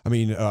 I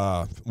mean,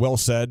 well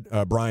said,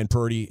 Brian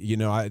Purdy. You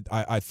know,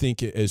 I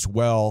think as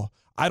well,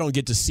 I don't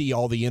get to see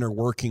all the inner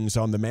workings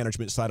on the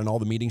management side and all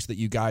the meetings that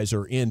you guys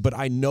are in, but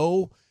I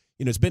know,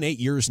 you know, it's been 8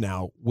 years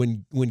now.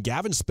 When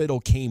Gavin Spittle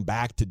came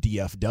back to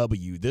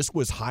DFW, this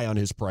was high on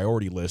his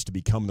priority list to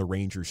become the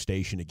Ranger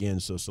station again.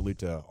 So salute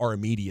to our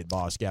immediate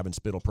boss, Gavin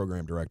Spittle,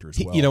 program director as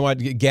well. You know what,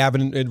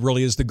 Gavin, it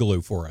really is the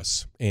glue for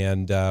us.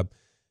 And,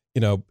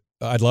 you know,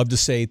 I'd love to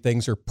say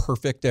things are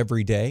perfect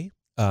every day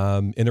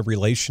in a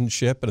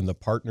relationship and in the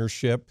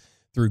partnership.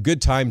 Through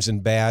good times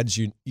and bads,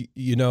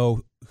 you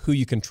know who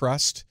you can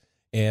trust.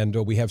 And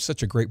we have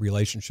such a great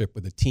relationship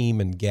with the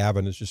team, and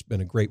Gavin has just been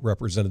a great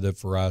representative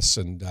for us,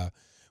 and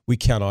we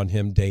count on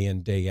him day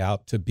in, day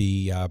out to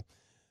be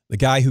the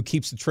guy who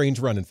keeps the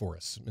trains running for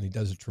us, and he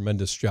does a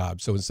tremendous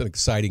job. So it's an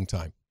exciting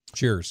time.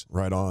 Cheers.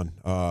 Right on.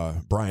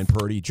 Brian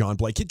Purdy, John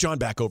Blake. Get John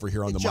back over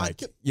here on the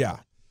mic. Yeah.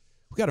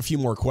 We got a few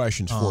more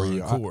questions for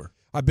you. Cool.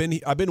 I've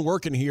been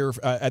working here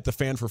at the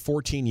Fan for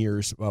 14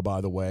 years, by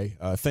the way.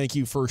 Thank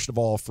you, first of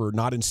all, for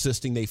not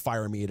insisting they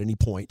fire me at any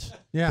point.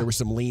 Yeah. There were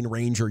some lean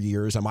Ranger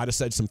years. I might have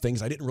said some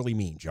things I didn't really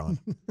mean, John.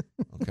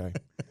 Okay.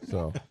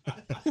 So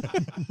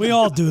we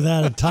all do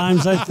that at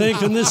times, I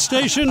think, in this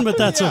station, but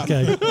that's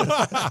okay.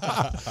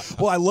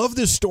 Well, I love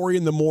this story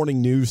in the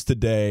morning news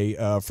today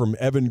from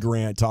Evan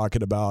Grant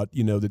talking about,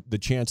 you know, the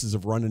chances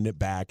of running it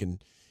back,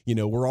 and you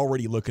know, we're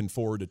already looking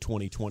forward to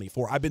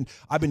 2024. I've been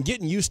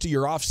getting used to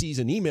your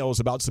off-season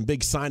emails about some big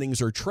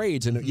signings or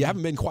trades, and you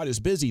haven't been quite as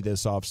busy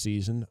this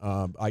off-season.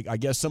 I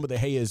guess some of the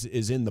hay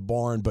is in the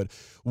barn, but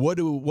what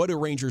do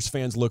Rangers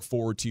fans look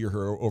forward to here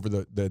over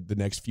the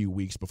next few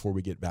weeks before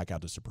we get back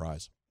out to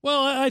surprise?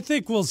 Well, I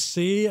think we'll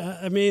see.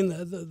 I mean,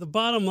 the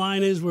bottom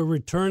line is we're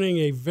returning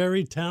a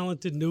very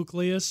talented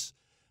nucleus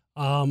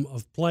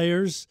of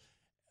players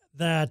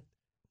that,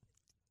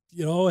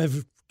 you know,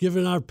 have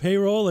given our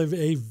payroll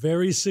a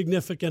very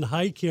significant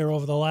hike here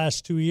over the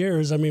last 2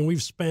 years. I mean,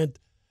 we've spent,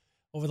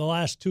 over the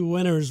last two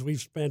winters,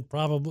 we've spent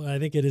probably, I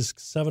think it is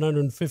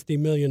 $750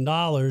 million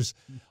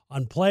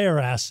on player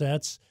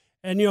assets.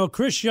 And, you know,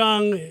 Chris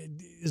Young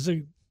is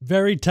a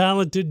very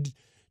talented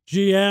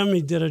GM.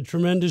 He did a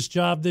tremendous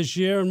job this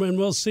year, and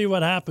we'll see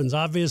what happens.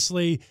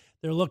 Obviously,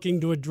 they're looking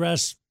to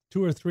address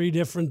 2 or 3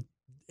 different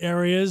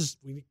areas.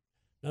 We need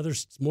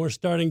more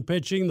starting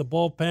pitching, the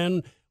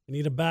bullpen. We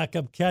need a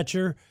backup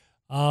catcher.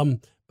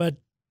 But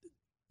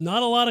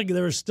not a lot of,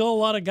 there are still a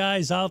lot of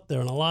guys out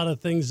there and a lot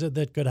of things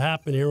that could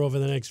happen here over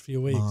the next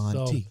few weeks.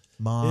 Monty.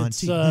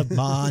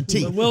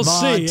 We'll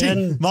see.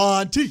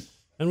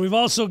 And we've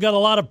also got a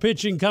lot of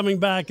pitching coming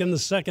back in the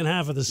second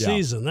half of the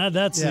season.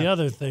 That's the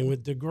other thing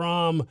with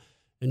DeGrom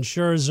and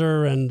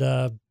Scherzer and,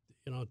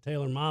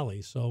 Taylor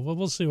Mahle. So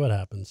we'll see what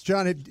happens.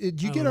 John,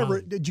 did you get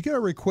a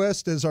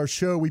request as our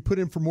show? We put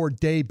in for more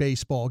day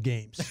baseball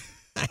games.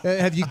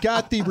 Have you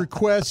got the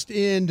request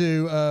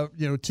into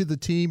to the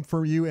team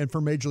for you and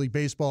for Major League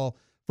Baseball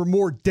for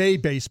more day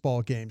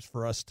baseball games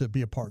for us to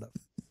be a part of?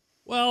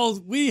 Well,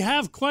 we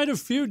have quite a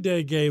few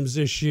day games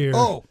this year.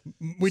 Oh,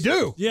 we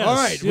do? Yes. All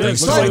right.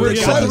 Yes. We're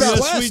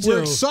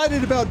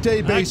excited about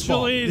day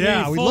baseball. Actually,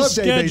 we full love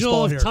day baseball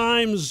schedule here. of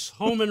times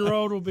home and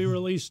road will be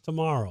released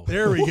tomorrow.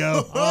 There we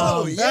go.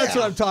 That's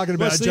what I'm talking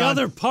about, John. The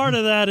other part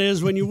of that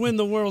is when you win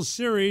the World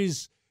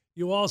Series,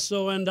 you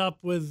also end up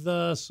with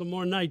some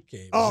more night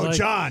games. Oh,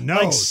 John, no.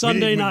 Like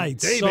Sunday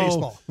nights. Day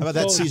baseball. How about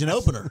that season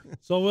opener?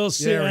 So we'll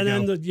see. There we and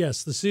go. then,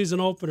 the season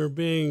opener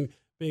being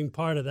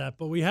part of that.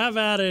 But we have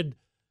added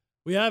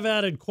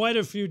quite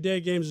a few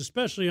day games,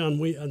 especially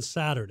on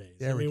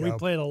Saturdays. We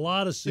played a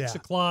lot of 6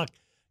 o'clock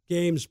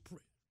games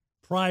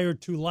prior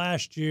to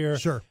last year.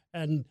 Sure.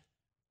 And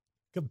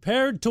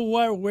compared to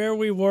where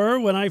we were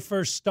when I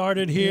first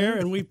started here,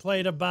 and we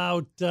played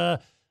about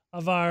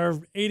of our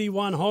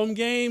 81 home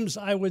games,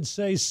 I would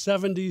say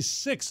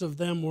 76 of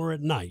them were at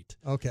night.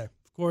 Okay.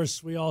 Of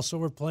course, we also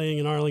were playing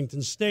in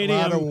Arlington Stadium.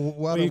 A lot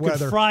where of you could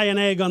weather. fry an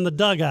egg on the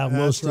dugout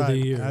most of the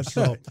year. That's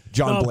so, right.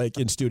 John Blake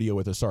in studio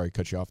with us. Sorry,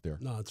 cut you off there.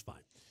 No, it's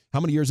fine.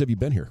 How many years have you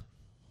been here?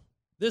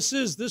 This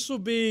will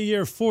be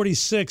year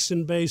 46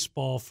 in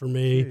baseball for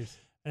me. Jeez.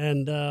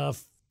 And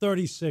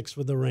 36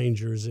 with the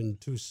Rangers in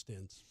 2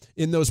 stints.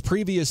 In those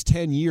previous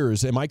 10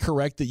 years, am I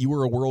correct that you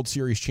were a World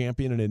Series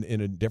champion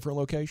in a different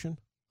location?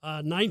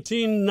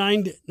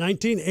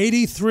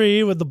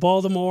 1983 with the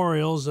Baltimore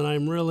Orioles, and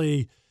I'm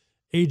really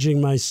aging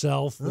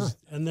myself.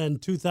 And then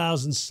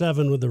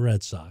 2007 with the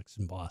Red Sox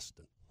in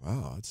Boston.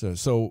 Wow.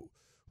 So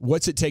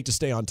what's it take to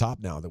stay on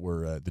top now that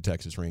we're the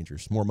Texas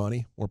Rangers? More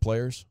money? More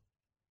players?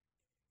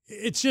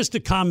 it's just a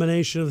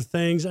combination of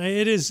things.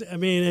 It is, I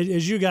mean,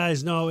 as you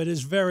guys know, it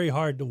is very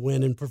hard to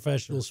win in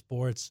professional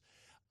sports.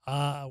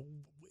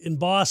 In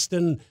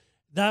Boston,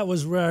 that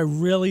was where I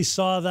really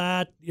saw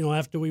that,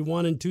 after we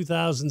won in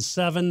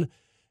 2007.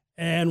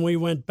 And we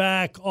went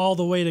back all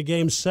the way to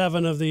Game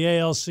 7 of the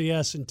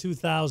ALCS in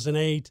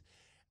 2008.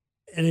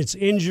 And it's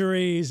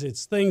injuries,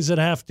 it's things that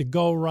have to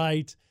go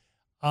right.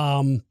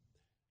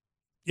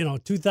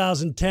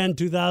 2010,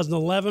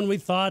 2011, we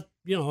thought,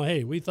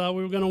 we thought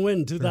we were going to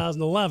win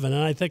 2011.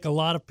 And I think a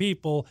lot of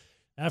people,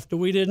 after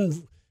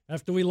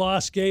we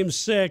lost Game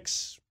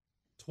 6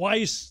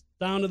 twice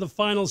down to the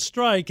final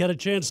strike, had a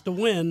chance to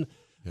win.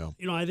 Yeah.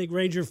 I think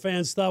Ranger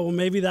fans thought, well,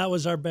 maybe that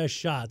was our best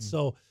shot.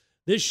 So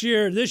this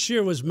year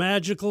was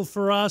magical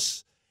for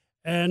us.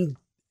 And,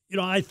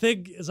 I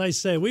think, as I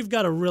say, we've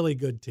got a really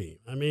good team.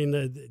 I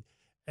mean,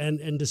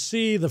 and to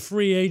see the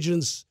free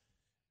agents,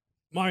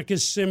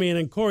 Marcus Semien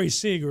and Corey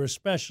Seager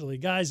especially,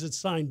 guys that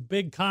signed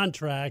big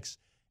contracts,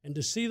 and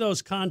to see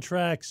those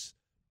contracts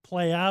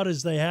play out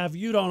as they have,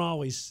 you don't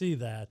always see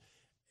that.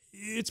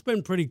 It's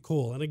been pretty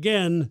cool. And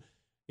again,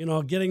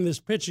 getting this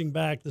pitching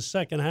back the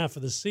second half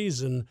of the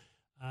season,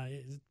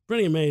 it's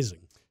pretty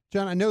amazing.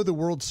 John, I know the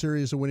World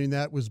Series and winning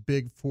that was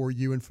big for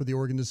you and for the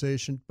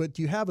organization, but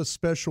do you have a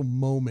special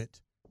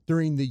moment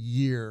during the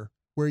year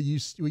where you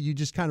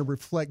just kind of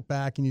reflect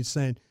back and you're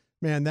saying,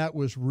 man, that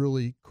was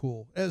really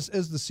cool? As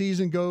the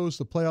season goes,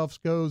 the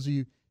playoffs goes,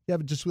 you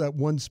have just that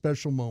one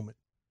special moment.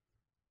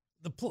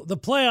 The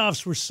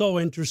playoffs were so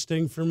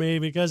interesting for me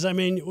because, I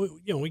mean,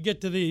 we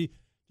get to the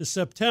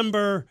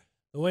September,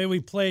 the way we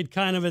played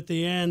kind of at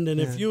the end,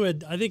 and if you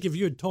had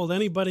told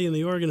anybody in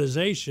the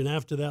organization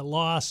after that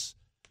loss,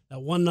 that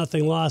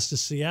 1-0 loss to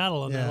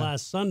Seattle on that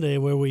last Sunday,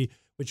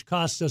 which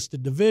cost us the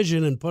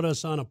division and put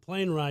us on a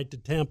plane ride to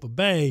Tampa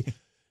Bay,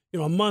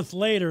 a month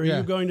later,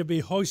 you're going to be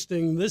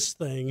hosting this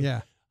thing.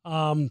 Yeah.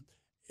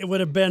 It would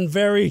have been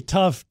very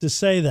tough to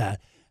say that.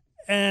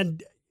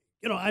 And,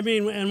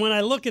 and when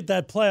I look at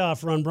that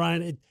playoff run,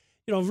 Brian,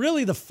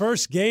 really the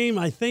first game,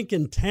 I think,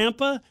 in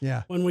Tampa,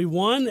 when we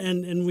won,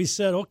 and we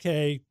said,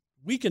 okay,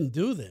 we can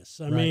do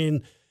this. I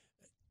mean,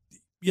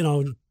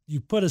 you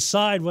put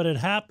aside what had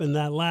happened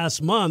that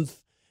last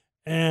month,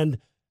 and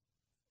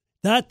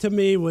that to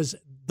me was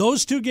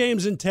those two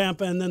games in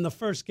Tampa and then the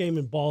first game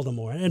in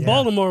Baltimore. And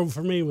Baltimore,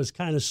 for me, was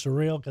kind of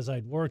surreal because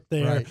I'd worked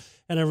there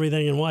and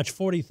everything and watched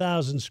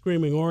 40,000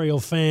 screaming Oriole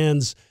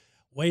fans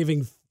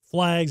waving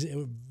flags. It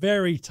was a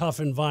very tough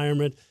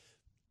environment.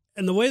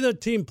 And the way the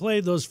team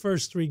played those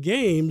first three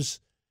games,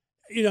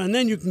 and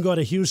then you can go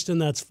to Houston,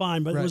 that's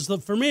fine. But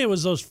for me, it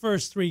was those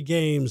first three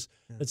games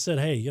that said,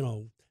 hey,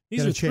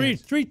 these are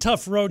three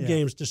tough road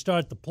games to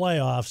start the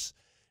playoffs.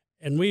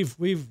 And we've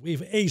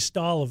aced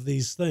all of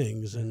these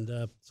things,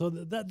 and so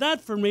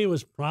that for me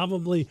was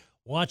probably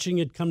watching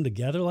it come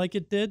together like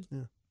it did. Yeah.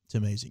 It's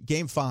amazing.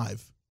 Game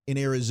 5 in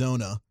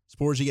Arizona,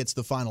 Sporzy gets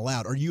the final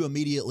out. Are you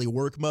immediately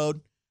work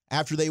mode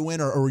after they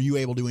win, or were you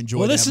able to enjoy?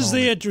 Well, this is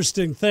the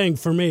interesting thing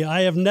for me.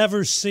 I have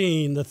never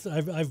seen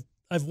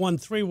I've won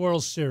 3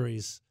 World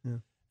Series,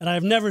 and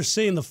I've never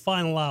seen the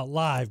final out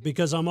live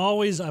because I've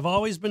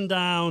always been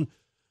down.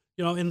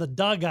 In the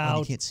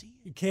dugout,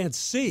 you can't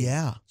see.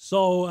 Yeah.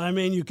 So, I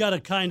mean, you got to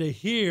kind of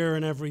hear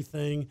and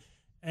everything.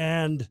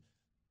 And,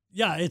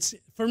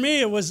 for me,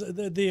 it was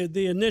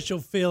the initial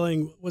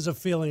feeling was a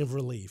feeling of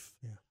relief.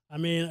 Yeah. I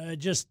mean,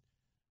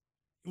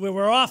 we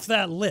were off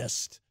that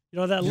list.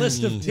 That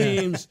list of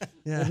teams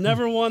that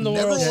never won the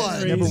World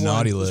Series.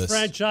 Naughty list. This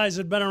franchise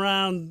had been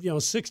around,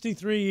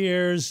 63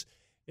 years,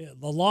 the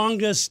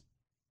longest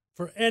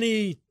for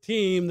any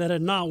team that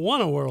had not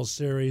won a World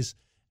Series.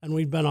 And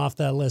we've been off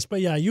that list.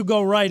 But, you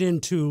go right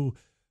into,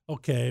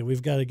 okay,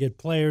 we've got to get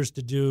players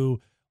to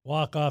do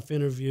walk-off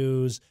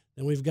interviews.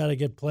 Then we've got to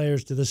get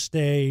players to the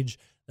stage.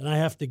 Then I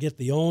have to get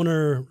the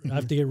owner. I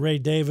have to get Ray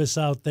Davis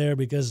out there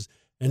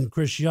and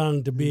Chris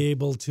Young to be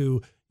able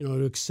to,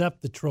 to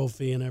accept the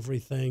trophy and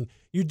everything.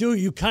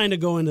 You kind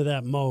of go into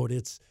that mode.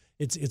 It's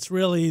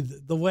really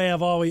the way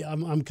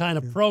I'm kind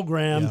of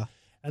programmed. Yeah.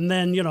 And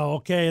then,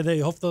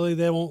 hopefully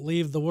they won't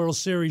leave the World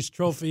Series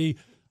trophy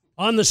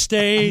on the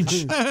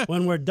stage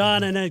when we're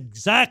done, and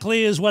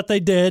exactly is what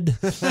they did.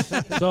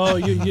 So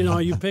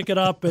you pick it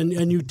up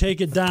and you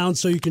take it down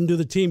so you can do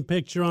the team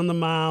picture on the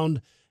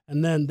mound,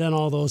 and then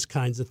all those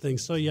kinds of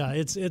things. So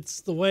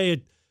it's the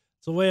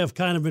way I've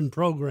kind of been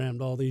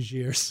programmed all these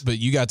years. But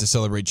you got to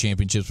celebrate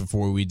championships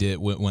before we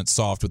went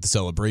soft with the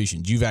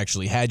celebrations. You've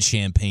actually had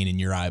champagne in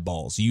your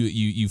eyeballs.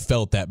 You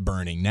felt that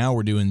burning. Now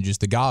we're doing just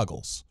the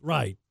goggles.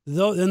 Right. In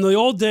the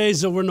old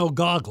days, there were no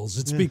goggles.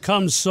 It's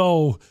become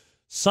so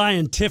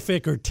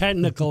scientific or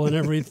technical and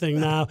everything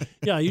now.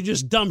 You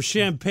just dump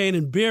champagne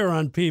and beer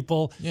on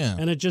people,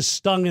 and it just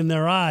stung in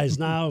their eyes.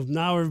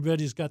 Now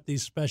everybody's got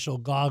these special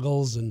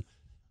goggles and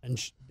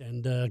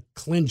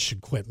clinch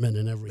equipment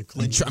and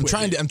everything. I'm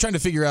trying to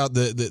figure out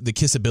the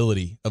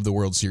kissability of the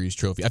World Series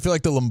trophy. I feel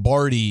like the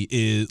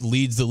Lombardi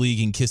leads the league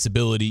in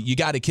kissability. You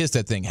got to kiss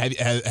that thing.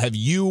 Have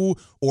you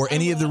or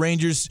any of the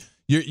Rangers?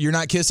 You're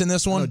not kissing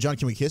this one? No, John,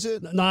 can we kiss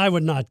it? No, I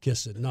would not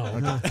kiss it. No.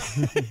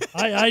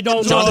 I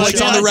don't know. John Blake's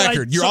on the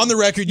record. You're on the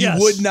record. You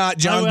would not,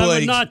 John Blake. I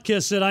would not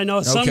kiss it. I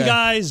know some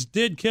guys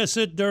did kiss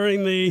it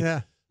during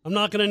the I'm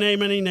not going to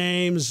name any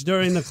names,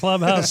 during the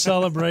clubhouse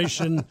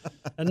celebration.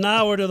 And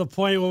now we're to the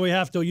point where we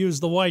have to use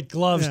the white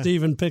gloves to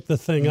even pick the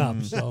thing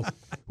up. So,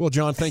 well,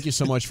 John, thank you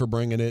so much for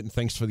bringing it, and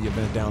thanks for the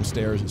event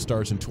downstairs. It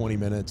starts in 20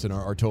 minutes, and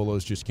our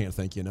Tolos just can't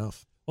thank you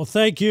enough. Well,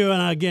 thank you.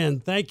 And again,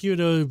 thank you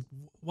to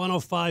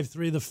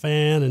 105.3 The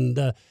Fan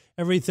and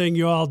everything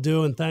you all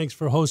do. And thanks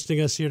for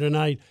hosting us here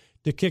tonight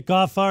to kick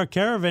off our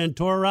caravan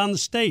tour around the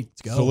state.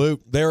 Let's go.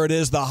 Salute. There it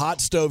is. The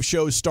Hot Stove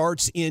Show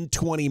starts in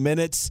 20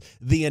 minutes.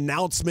 The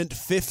announcement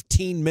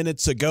 15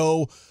 minutes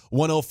ago.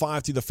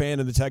 105 through The Fan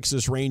and the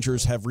Texas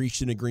Rangers have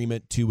reached an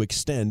agreement to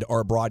extend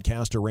our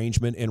broadcast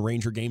arrangement, and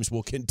Ranger games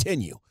will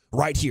continue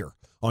right here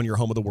on your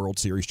home of the World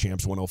Series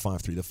champs,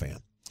 105 through The Fan.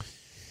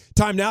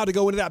 Time now to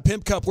go into that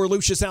Pimp Cup where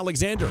Lucius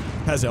Alexander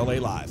has LA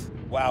Live.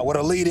 Wow, what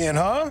a lead in,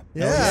 huh?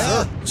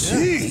 Yeah.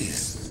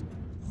 Jeez.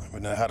 I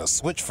don't know how to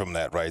switch from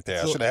that right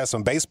there. I should have had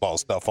some baseball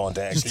stuff on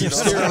deck. Right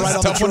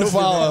on the one to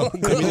follow.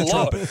 Good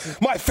Lord.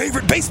 My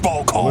favorite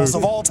baseball calls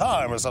of all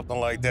time or something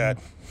like that.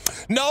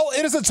 No,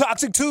 it is a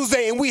Toxic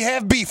Tuesday, and we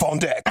have beef on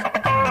deck.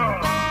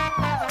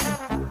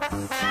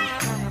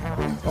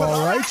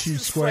 All right, you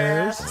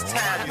squares. It's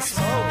time you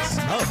smoke.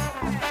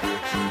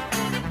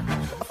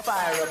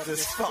 Fire up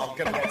this funk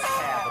and let's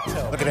have a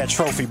toast. Look at that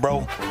trophy,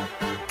 bro.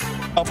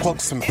 Up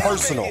close and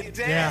personal.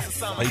 Yeah.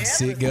 Hate to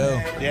see it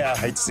go. Yeah,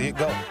 hate to see it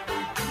go.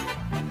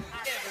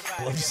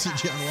 Love to see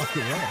John walk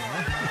around,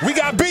 huh? We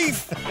got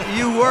beef.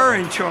 You were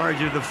in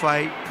charge of the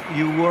fight.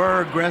 You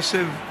were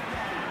aggressive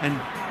and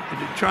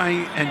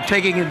trying and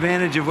taking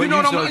advantage of what you saw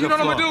as a flaw. You know what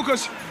I'm going to do?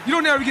 Because you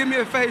don't ever give me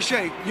a face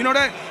shake. You know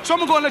that? So I'm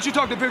going to go and let you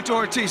talk to Victor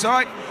Ortiz, all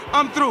right?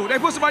 I'm through. They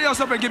put somebody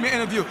else up and give me an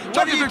interview.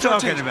 What are you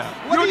talking about?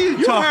 What are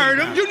you talking talking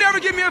about? You never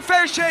give me a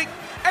face shake.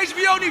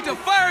 HBO needs to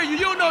fire you. You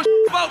don't know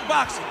about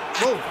boxing.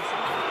 Whoa.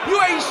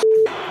 You ain't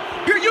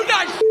You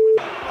not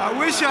I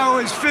wish I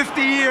was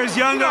 50 years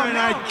younger and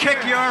I'd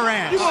kick your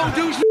ass. You won't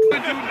do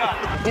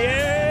that.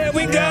 Yeah,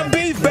 we got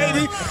beef,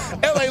 baby.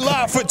 LA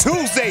Live for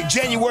Tuesday,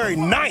 January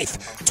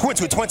 9th,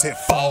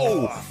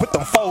 2024. Put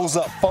them foes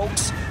up,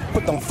 folks.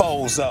 Put them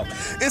foes up.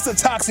 It's a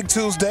Toxic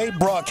Tuesday,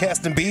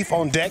 broadcasting beef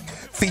on deck,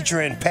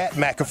 featuring Pat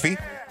McAfee,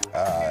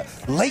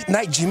 late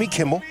night Jimmy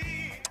Kimmel,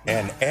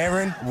 and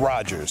Aaron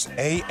Rodgers,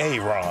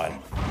 Aaron.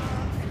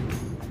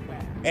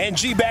 And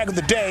G-Bag of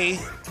the Day,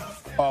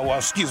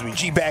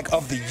 G-Bag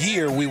of the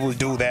Year, we will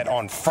do that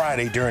on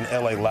Friday during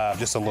LA Live.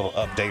 Just a little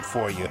update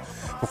for you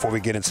before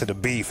we get into the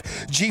beef.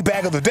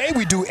 G-Bag of the Day,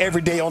 we do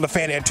every day on the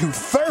Fan at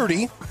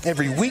 2:30,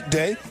 every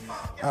weekday.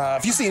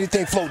 If you see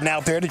anything floating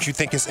out there that you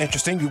think is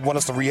interesting, you want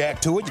us to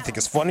react to it, you think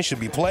it's funny,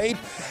 should be played,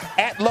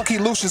 at Lucky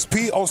Lucius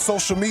P on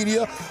social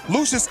media,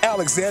 Lucius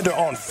Alexander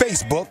on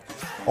Facebook,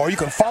 or you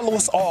can follow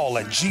us all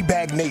at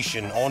G-Bag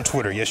Nation on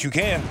Twitter. Yes, you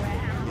can.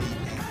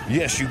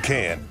 Yes, you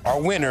can. Our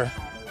winner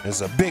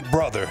is a big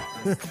brother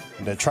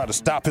that tried to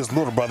stop his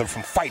little brother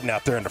from fighting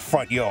out there in the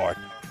front yard.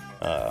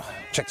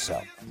 Check this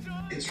out.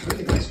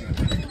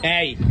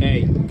 Hey.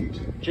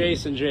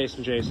 Jason.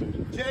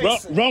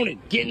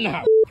 Ronan, get in the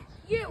house.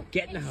 You.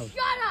 Get in the house.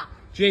 Shut up.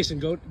 Jason,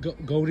 go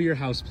to your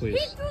house, please.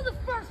 He threw the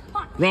first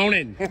punch.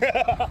 Ronan,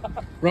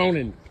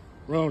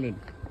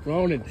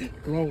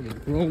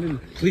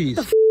 please.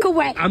 The f***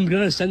 away. I'm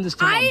going to send this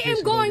to Mom. I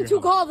am going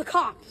to call the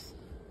cops.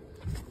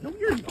 No,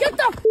 you're not. Get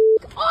the f***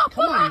 off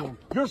Come of on, me.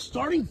 you're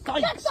starting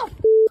fights. Get the f***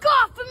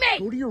 off of me.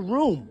 Go to your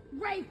room.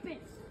 Rapist.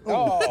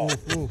 I'll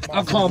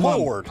call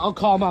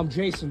Mom.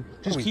 Jason,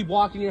 just keep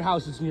walking your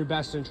house. It's in your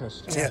best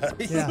interest. Yeah.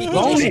 Keep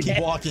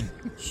walking.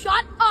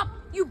 Shut up,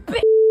 you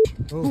bitch.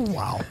 Oh,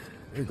 wow.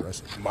 Very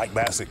aggressive. Mike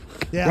Bassett.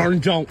 Yeah. Ronan,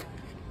 don't.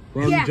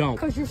 Yeah,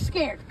 because you're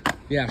scared.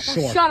 Yeah, Now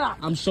sure. shut up.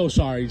 I'm so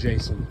sorry,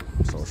 Jason.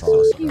 So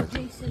sorry. Fuck you,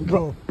 Jason.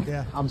 Bro,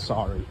 yeah. I'm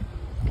sorry.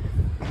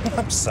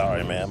 I'm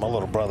sorry, man. My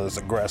little brother's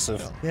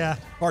aggressive. Yeah.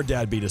 Our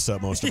dad beat us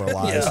up most of our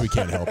lives. We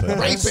can't help it.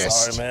 I'm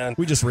sorry, man.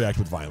 We just react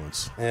with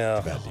violence. Yeah.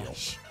 It's a bad deal.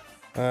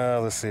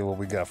 Let's see what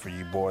we got for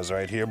you boys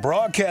right here.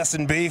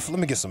 Broadcasting beef. Let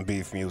me get some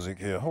beef music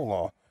here. Hold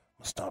on.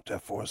 Stop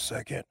that for a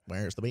second.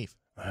 Where's the beef?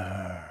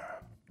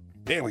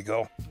 There we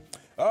go.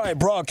 All right,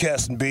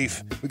 broadcasting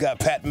beef. We got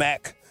Pat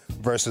Mack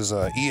versus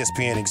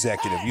ESPN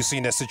executive. You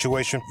seen that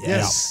situation?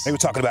 Yes. They were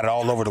talking about it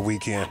all over the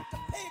weekend.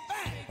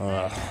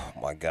 Oh,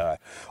 my God.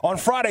 On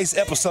Friday's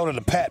episode of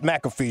the Pat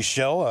McAfee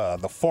Show,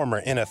 the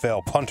former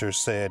NFL punter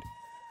said,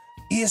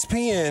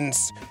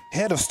 ESPN's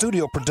head of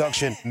studio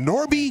production,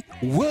 Norby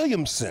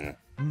Williamson,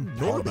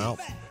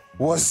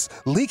 was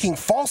leaking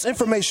false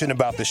information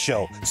about the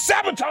show.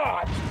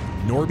 Sabotage!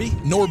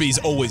 Norby's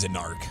always a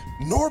narc.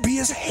 Norby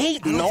is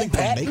hating on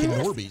Pat. They're making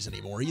Norbies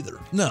anymore either.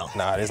 No.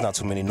 Nah, there's not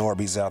too many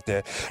Norbies out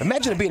there.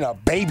 Imagine it being a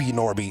baby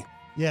Norby.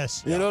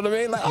 Yes. You know what I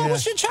mean? Like,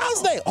 what's your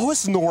child's name? Oh,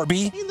 it's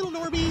Norby. Hey, little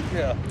Norby.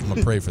 Yeah. I'm going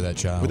to pray for that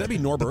child. Would that be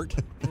Norbert?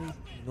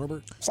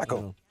 Norbert? It's like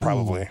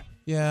probably.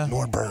 Yeah.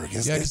 Norberg.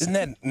 Isn't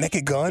that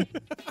Naked Gun?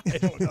 I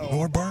don't know.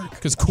 Norberg?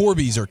 Because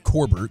Corbies are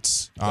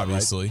Corberts,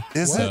 obviously.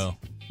 Is so,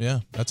 it?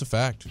 Yeah, that's a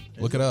fact.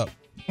 Look it up.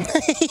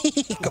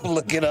 Go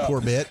look it up.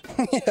 Corbett.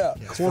 Yeah.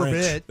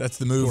 Corbett. That's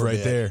the move right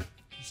Corbett. there.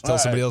 Just tell All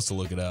somebody right. else to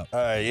look it up. All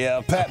right, yeah.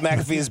 Pat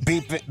McAfee is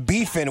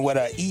beefing with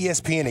an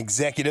ESPN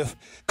executive.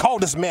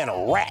 Called this man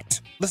a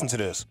rat. Listen to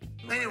this.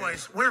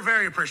 Anyways, we're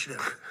very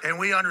appreciative, and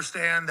we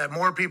understand that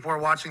more people are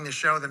watching this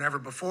show than ever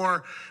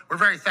before. We're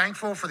very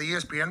thankful for the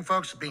ESPN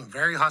folks being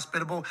very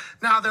hospitable.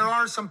 Now, there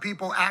are some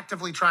people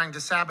actively trying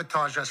to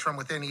sabotage us from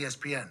within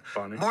ESPN.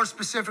 Funny. More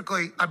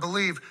specifically, I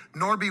believe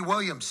Norby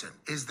Williamson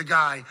is the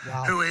guy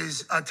who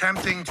is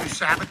attempting to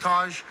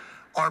sabotage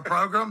our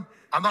program.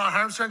 I'm not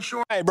 100%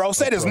 sure. Hey, bro,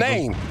 said his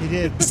name. He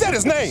did. He said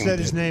his name. Said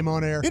his name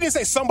on air. He didn't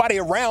say somebody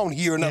around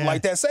here or nothing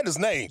like that. Said his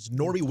name. It's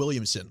Norby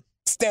Williamson.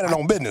 Standing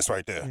on business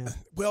right there. Yeah.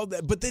 Well,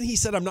 but then he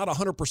said, I'm not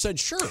 100%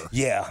 sure.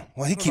 Yeah.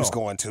 Well, he keeps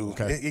going too.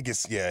 Okay.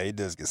 It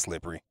does get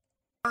slippery.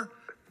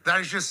 That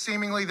is just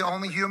seemingly the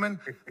only human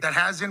that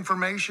has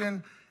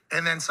information,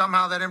 and then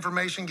somehow that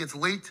information gets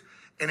leaked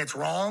and it's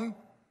wrong,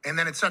 and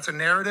then it sets a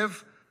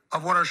narrative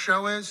of what our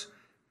show is,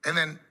 and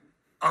then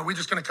are we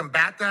just going to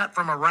combat that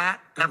from a rat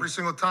every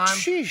single time?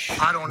 Sheesh.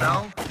 I don't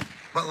know.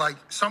 But like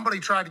somebody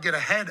tried to get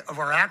ahead of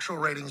our actual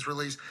ratings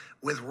release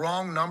with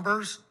wrong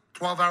numbers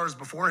 12 hours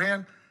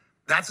beforehand.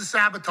 That's a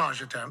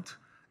sabotage attempt.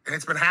 And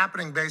it's been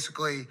happening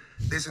basically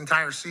this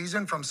entire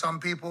season from some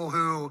people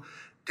who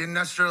didn't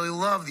necessarily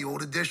love the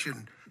old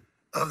edition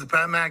of the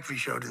Pat McAfee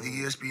show to the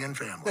ESPN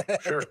family.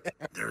 Sure.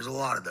 There's a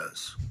lot of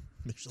those.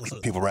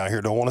 People around here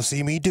don't want to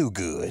see me do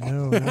good.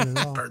 No, not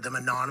at all. Heard them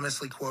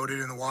anonymously quoted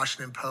in the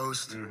Washington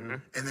Post,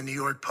 in the New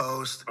York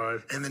Post,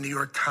 in the New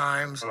York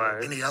Times,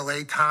 in the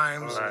LA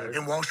Times,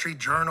 in Wall Street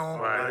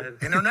Journal.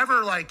 And they're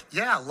never like,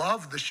 yeah,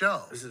 love the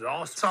show. This is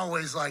awesome. It's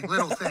always like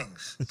little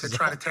things to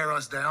try to tear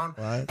us down.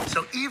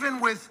 So even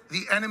with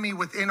the enemy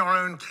within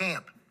our own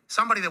camp,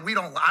 somebody that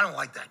I don't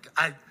like that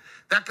guy.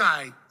 That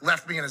guy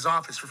left me in his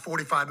office for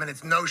 45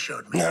 minutes,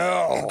 no-showed me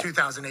in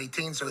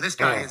 2018. So this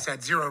guy has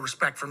had zero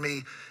respect for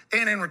me.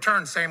 And in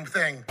return, same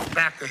thing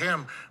back to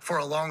him for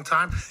a long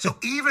time. So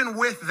even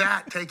with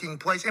that taking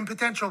place and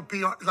potential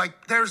PR,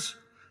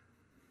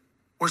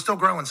 we're still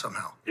growing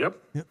somehow. Yep.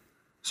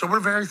 So we're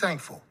very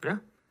thankful. Yeah.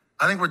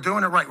 I think we're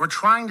doing it right. We're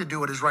trying to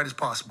do it as right as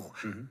possible.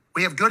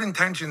 We have good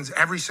intentions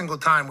every single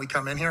time we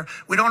come in here.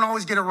 We don't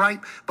always get it right,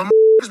 but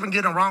has been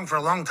getting it wrong for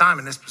a long time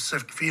in this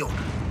specific field.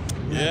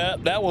 Yeah,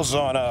 that was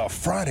on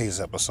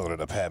Friday's episode of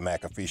the Pat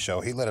McAfee show.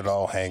 He let it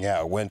all hang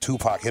out when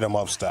Tupac hit him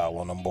up style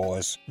on them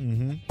boys.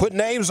 Put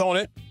names on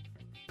it.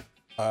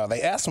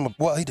 They asked him,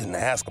 well, he didn't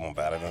ask him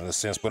about it in a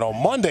sense, but on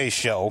Monday's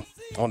show,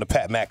 on the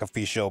Pat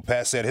McAfee show,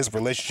 Pat said his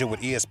relationship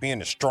with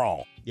ESPN is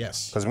strong.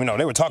 Yes. Because,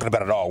 they were talking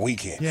about it all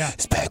weekend. Yeah.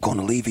 Is Pat going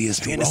to leave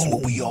ESPN? This is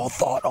what we all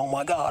thought. Oh,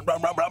 my God, blah,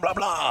 blah, blah, blah,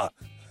 blah.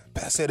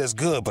 Pat said it's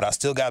good, but I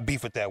still got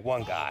beef with that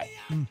one guy.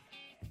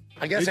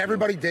 I guess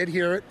everybody did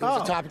hear it. It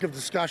was a topic of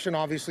discussion,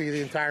 obviously,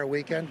 the entire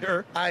weekend.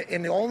 Sure.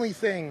 And the only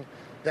thing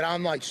that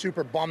I'm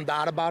super bummed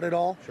out about it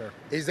all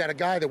is that a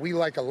guy that we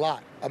like a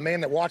lot, a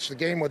man that watched the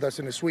game with us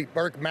in the suite,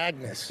 Burke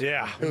Magnus,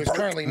 who is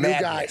currently new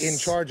guy in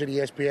charge at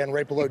ESPN,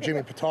 right below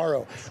Jimmy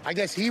Pitaro. I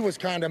guess he was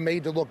kind of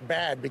made to look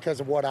bad because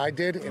of what I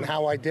did and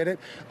how I did it.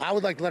 I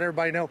would like to let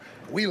everybody know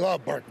we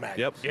love Burke Magnus.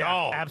 Yep.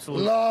 Yeah,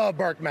 absolutely. Love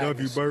Burke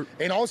Magnus. Love you, Burke.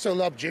 And also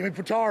love Jimmy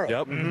Pitaro.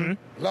 Yep.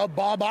 Love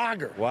Bob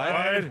Iger.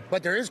 What?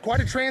 But there is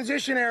quite a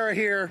transition era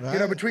here,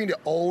 between the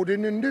old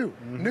and the new.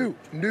 New.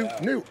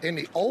 And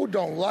the old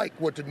don't like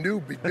what the new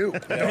be do.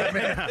 You know what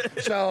I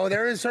mean? So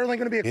there is certainly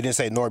going to be He didn't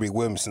say Norby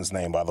Williamson's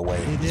name, by the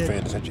way. He did.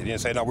 Paying attention. He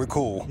didn't say, no, we're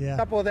cool. a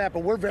couple of that, but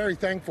we're very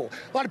thankful.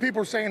 A lot of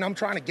people are saying I'm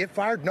trying to get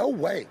fired. No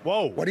way.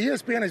 Whoa. What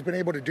ESPN has been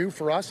able to do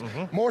for us,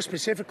 more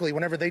specifically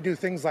whenever they do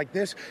things like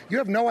this, you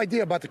have no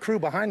idea about the crew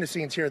behind the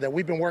scenes here that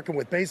we've been working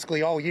with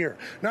basically all year.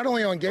 Not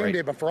only on game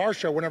day, but for our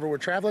show whenever we're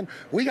traveling,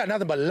 we got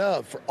nothing but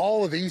love for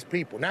all of these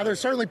people. Now, there's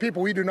certainly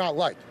people we do not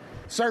like.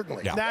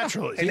 Certainly. Yeah.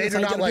 Naturally. And they do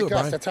not like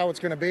us. That's how it's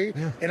going to be.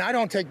 Yeah. And I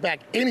don't take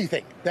back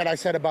anything that I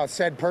said about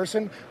said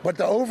person. But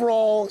the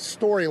overall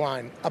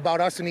storyline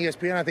about us and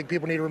ESPN, I think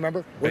people need to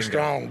remember, we're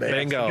strong, baby.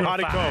 Bingo.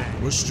 How'd it go?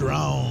 We're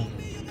strong.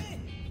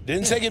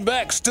 Didn't take it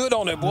back. Stood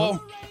on it, boy.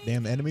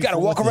 Damn enemy. Got to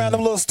walk around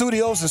them little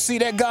studios and see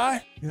that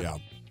guy. Yeah.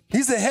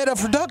 He's the head of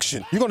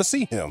production. You're going to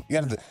see him.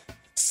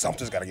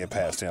 Something's got to get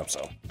past him.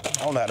 So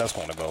I don't know how that's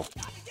going to go.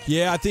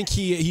 Yeah, I think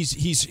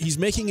he's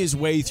making his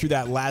way through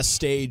that last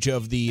stage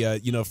of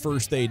the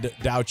first they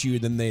doubt you,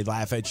 then they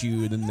laugh at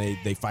you, then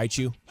they fight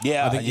you.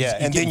 Yeah, I think he's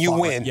and then you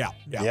win. Yeah,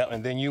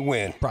 and then you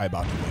win. Probably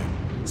about to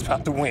win. It's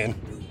about to win.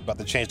 About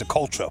to change the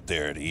culture up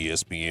there at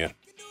ESPN.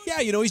 Yeah,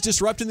 he's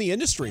disrupting the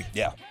industry.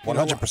 Yeah,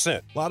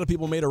 100%. A lot of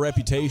people made a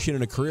reputation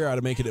and a career out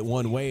of making it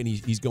one way, and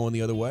he's going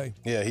the other way.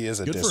 Yeah, he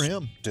is a Good for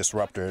him.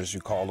 Disruptor, as you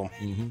call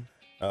him.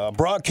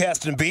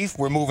 Broadcasting beef,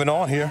 we're moving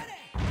on here.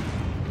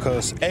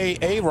 Because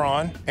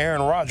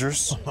Aaron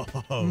Rodgers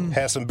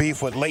has some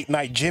beef with Late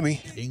Night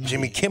Jimmy.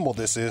 Jimmy Kimmel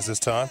this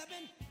time.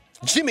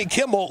 Jimmy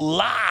Kimmel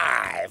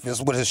Live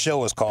is what his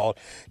show is called.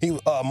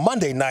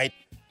 Monday night,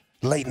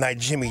 Late Night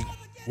Jimmy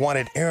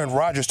wanted Aaron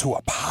Rodgers to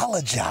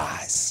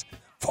apologize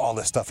for all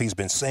the stuff he's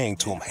been saying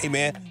to him. Hey,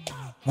 man,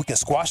 We can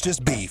squash this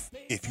beef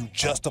if you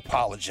just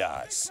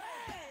apologize.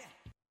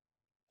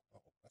 Oh,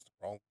 that's the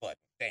wrong button.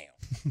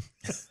 Damn.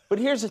 But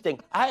here's the thing.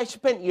 I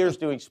spent years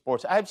doing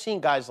sports. I've seen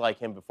guys like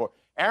him before.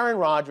 Aaron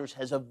Rodgers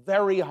has a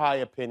very high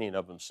opinion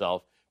of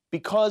himself.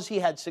 Because he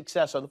had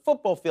success on the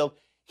football field,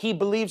 he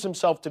believes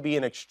himself to be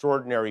an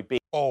extraordinary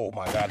being. Oh,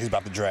 my God. He's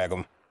about to drag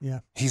him.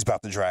 Yeah. He's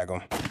about to drag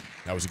him.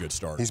 That was a good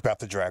start. He's about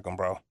to drag him,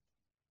 bro.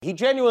 He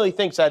genuinely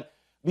thinks that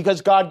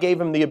because God gave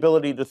him the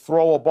ability to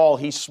throw a ball,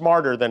 he's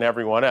smarter than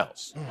everyone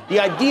else. The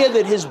idea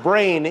that his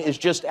brain is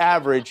just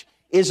average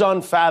is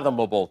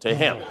unfathomable to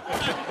him.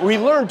 We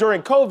learned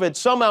during COVID,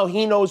 somehow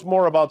he knows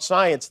more about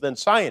science than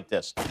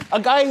scientists.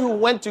 A guy who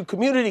went to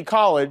community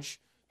college,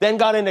 then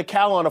got into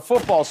Cal on a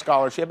football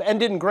scholarship and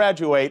didn't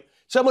graduate,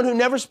 someone who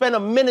never spent a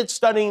minute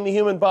studying the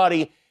human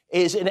body,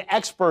 is an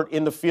expert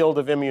in the field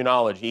of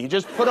immunology. He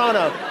just put on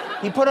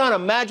a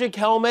magic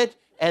helmet,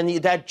 and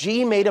that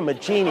G made him a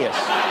genius.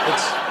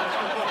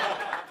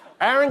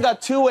 Aaron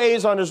got 2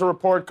 A's on his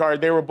report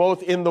card. They were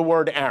both in the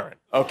word Aaron,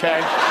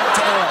 okay?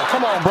 Damn,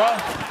 come on, bro.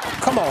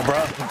 Come on, bro.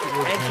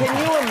 And can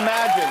you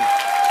imagine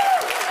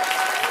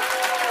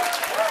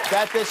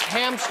that this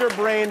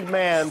hamster-brained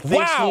man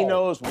thinks he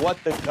knows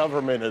what the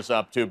government is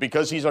up to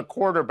because he's a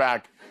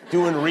quarterback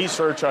doing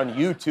research on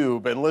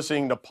YouTube and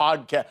listening to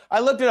podcasts.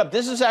 I looked it up.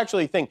 This is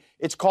actually a thing.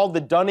 It's called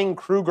the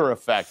Dunning-Kruger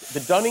effect.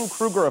 The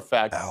Dunning-Kruger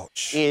effect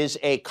is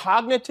a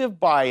cognitive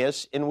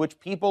bias in which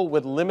people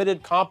with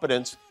limited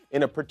competence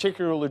in a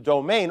particular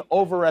domain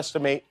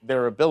overestimate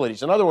their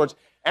abilities. In other words,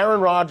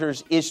 Aaron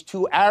Rodgers is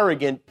too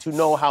arrogant to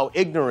know how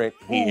ignorant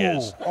he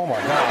is. Oh, my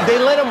God. They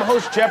let him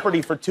host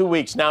Jeopardy for 2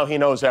 weeks. Now he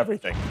knows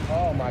everything.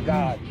 Oh, my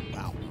God.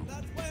 Wow.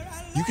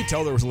 You could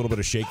tell there was a little bit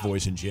of shake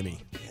voice in Jimmy.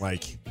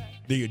 Like,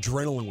 the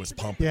adrenaline was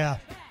pumping. Yeah.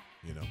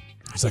 You know?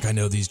 He's like, I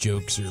know these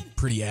jokes are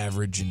pretty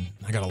average, and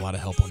I got a lot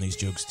of help on these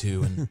jokes,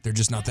 too, and they're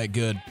just not that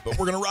good. But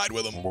we're going to ride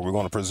with them. Well, we're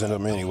going to present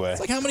them anyway. It's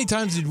like, how many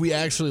times did we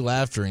actually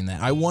laugh during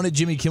that? I wanted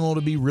Jimmy Kimmel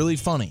to be really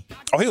funny.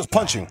 Oh, he was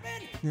punching.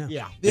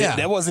 Yeah.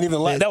 That wasn't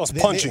even that was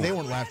punching. They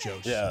weren't laugh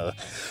jokes. Yeah.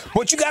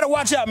 But you got to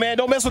watch out, man.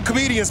 Don't mess with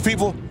comedians,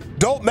 people.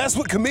 Don't mess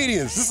with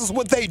comedians. This is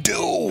what they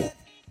do.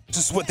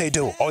 This is what they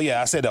do. Oh,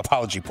 yeah, I said the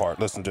apology part.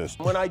 Listen to this.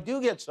 When I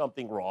do get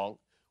something wrong,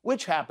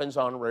 which happens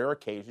on rare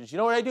occasions, you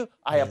know what I do?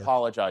 I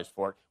apologize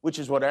for it, which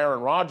is what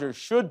Aaron Rodgers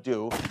should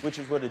do, which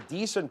is what a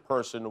decent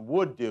person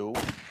would do,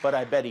 but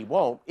I bet he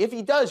won't. If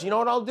he does, you know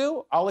what I'll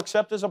do? I'll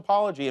accept his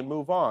apology and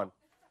move on.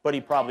 But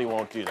he probably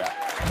won't do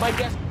that. My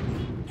guess.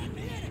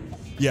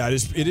 Yeah,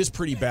 it is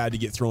pretty bad to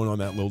get thrown on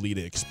that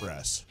Lolita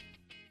Express.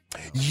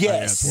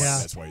 Yes.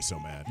 That's why he's so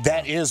mad.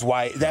 That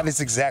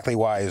is exactly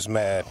why he's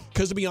mad.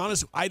 Because to be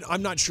honest,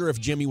 I'm not sure if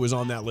Jimmy was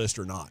on that list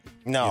or not.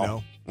 No. You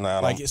know?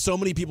 No. Like, so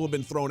many people have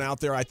been thrown out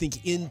there. I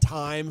think in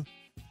time,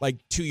 like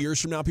 2 years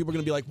from now, people are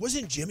going to be like,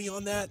 wasn't Jimmy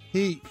on that?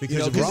 His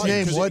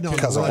name wasn't on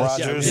the list.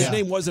 Rodgers. His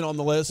name wasn't on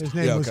the list. His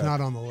name was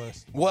not on the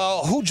list.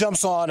 Well, who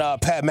jumps on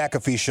Pat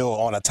McAfee show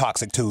on a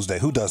Toxic Tuesday?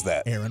 Who does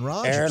that? Aaron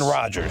Rodgers. Aaron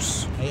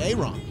Rodgers. Hey,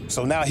 Aaron.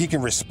 So now he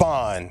can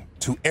respond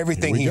to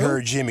everything he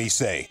heard Jimmy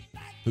say.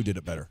 Who did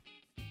it better?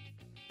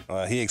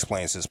 He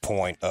explains his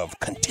point of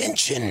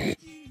contention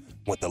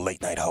with the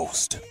late night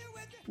host.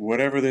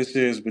 Whatever this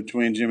is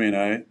between Jimmy and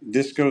I,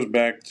 this goes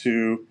back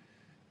to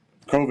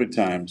COVID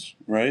times,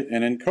 right?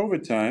 And in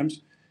COVID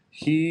times,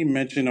 he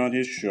mentioned on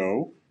his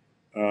show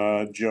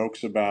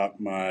jokes about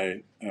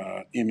my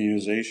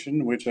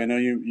immunization, which I know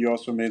you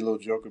also made a little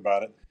joke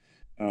about it.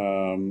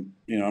 I'm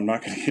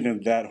not going to get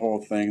into that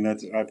whole thing.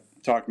 I've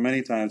talked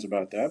many times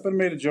about that, but I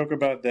made a joke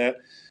about that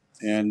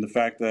and the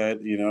fact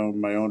that,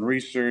 my own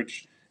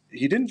research.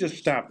 He didn't just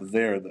stop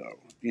there, though.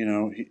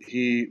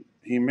 He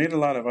made a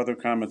lot of other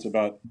comments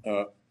about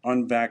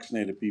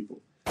unvaccinated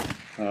people,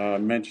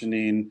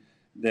 mentioning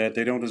that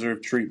they don't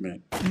deserve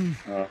treatment.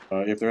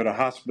 If they're at a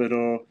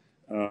hospital,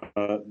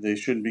 they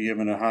shouldn't be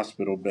given a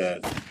hospital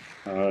bed.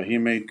 He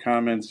made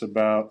comments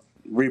about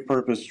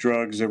repurposed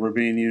drugs that were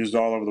being used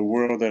all over the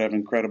world that have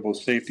incredible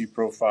safety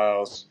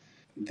profiles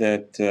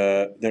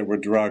that were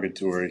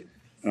derogatory.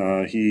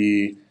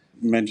 He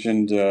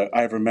mentioned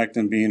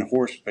ivermectin being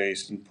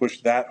horse-based and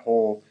pushed that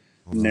whole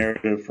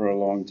narrative for a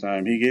long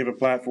time. He gave a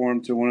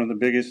platform to one of the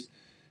biggest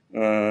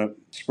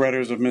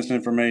spreaders of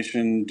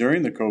misinformation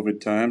during the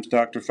COVID times,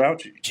 Dr.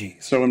 Fauci.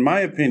 Jeez. So in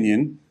my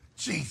opinion,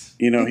 he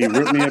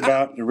ripped me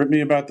about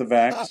the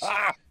vax,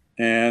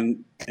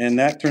 and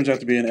that turns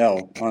out to be an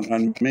L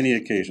on many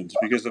occasions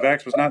because the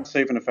vax was not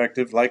safe and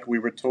effective like we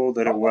were told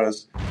that it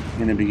was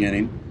in the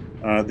beginning.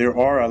 There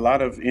are a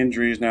lot of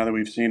injuries now that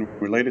we've seen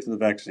related to the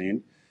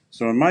vaccine.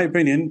 So in my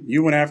opinion,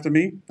 you went after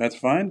me. That's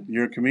fine.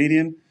 You're a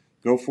comedian.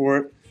 Go for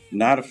it.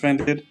 Not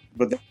offended,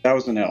 but that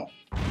was an L.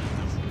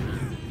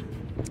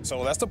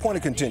 So that's the point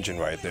of contention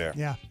right there.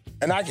 Yeah.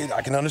 And I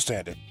can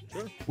understand it.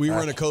 Sure. We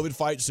were in a COVID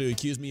fight, so he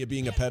accused me of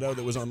being a pedo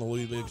that was on the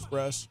Lolita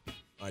Express.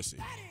 I see.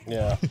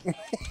 Yeah.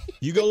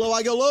 You go low,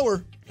 I go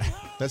lower.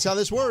 That's how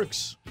this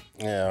works.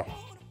 Yeah.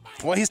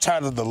 Well, he's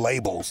tired of the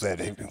labels that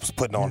he was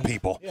putting on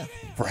people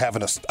for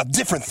having a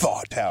different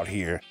thought out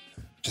here.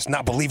 Just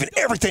not believing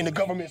everything the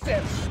government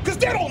says, because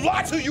they don't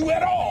lie to you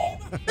at all.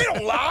 They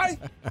don't lie.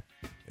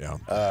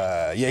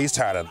 Yeah. Yeah, he's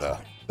tired of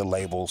the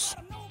labels.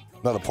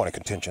 Another point of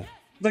contention.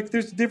 Like,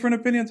 there's different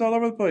opinions all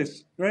over the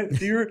place, right?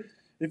 If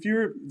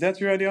you're that's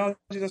your ideology,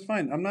 that's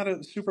fine. I'm not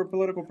a super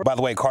political person. By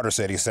the way, Carter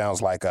said he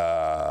sounds like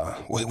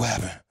what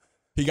happened?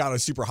 He got a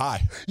super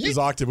high. His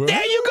octave.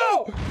 There you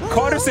go.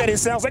 Carter said it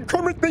sounds like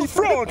Timothy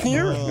Frog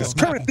here. It's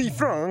Timothy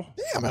Frog.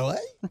 Damn, LA.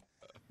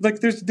 Like,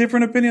 there's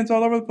different opinions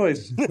all over the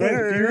place, right?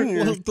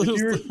 If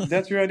you're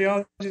that's your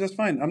ideology, that's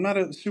fine. I'm not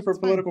a super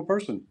political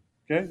person.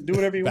 Okay, do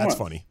whatever you want. That's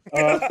funny.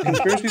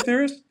 Conspiracy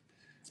theorists,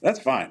 that's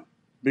fine.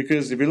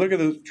 Because if you look at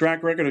the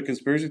track record of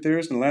conspiracy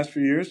theorists in the last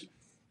few years,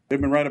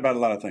 they've been right about a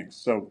lot of things.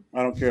 So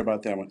I don't care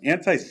about that one.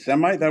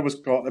 Anti-Semite, that was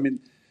called, I mean,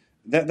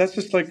 that's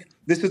just like,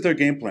 this is their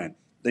game plan.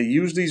 They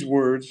use these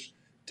words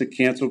to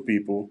cancel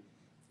people,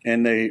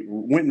 and they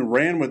went and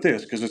ran with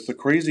this because it's the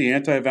crazy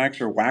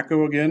anti-vaxxer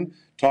wacko again,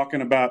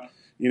 talking about,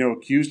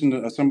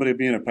 accusing somebody of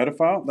being a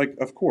pedophile. Like,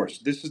 of course,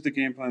 this is the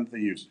game plan that they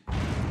use.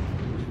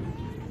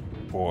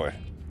 Boy,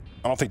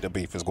 I don't think the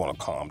beef is going to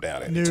calm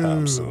down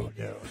anytime soon.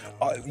 No.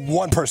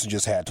 One person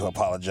just had to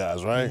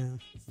apologize, right?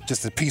 Yeah.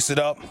 Just to piece it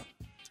up.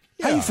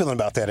 Yeah. How you feeling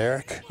about that,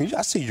 Eric?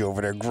 I see you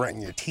over there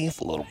grunting your teeth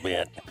a little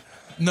bit.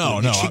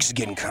 No. Your cheeks are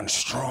getting kind of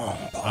strong.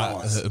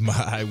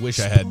 I wish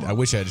I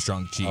had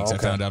strong cheeks. Okay. I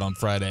found out on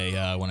Friday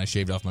when I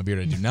shaved off my beard.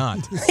 I do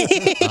not.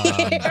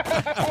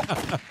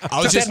 I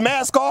was just that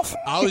mask off.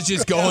 I was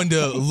just going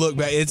to look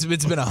back. It's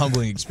been a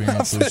humbling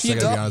experience. I gotta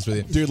be honest with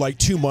you, dude. Like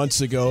 2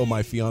 months ago,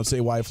 my fiance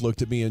wife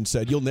looked at me and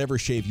said, "You'll never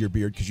shave your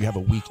beard because you have a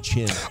weak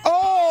chin."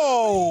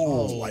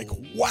 Oh, like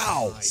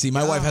wow. See,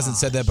 my wife hasn't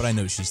said that, but I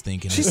know she's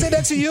thinking. She said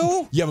that to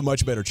you? You have a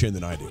much better chin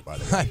than I do, by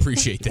the way. I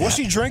appreciate that. Was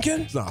she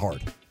drinking? It's not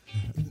hard.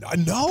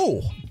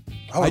 No.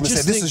 I just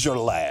said this is your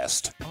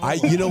last.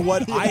 You know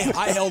what?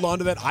 I held on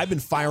to that. I've been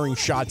firing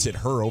shots at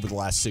her over the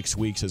last 6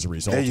 weeks as a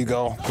result. There you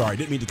go. Sorry, I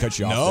didn't mean to cut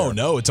you off.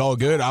 No, it's all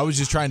good. I was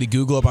just trying to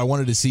Google up. I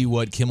wanted to see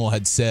what Kimmel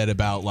had said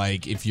about,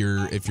 like, if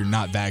you're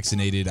not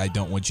vaccinated, I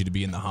don't want you to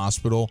be in the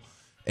hospital.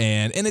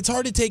 And it's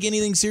hard to take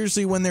anything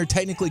seriously when they're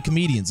technically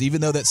comedians,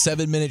 even though that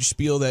 7-minute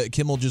spiel that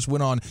Kimmel just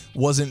went on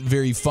wasn't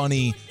very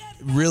funny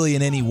really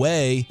in any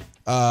way.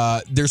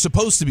 They're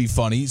supposed to be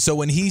funny. So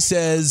when he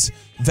says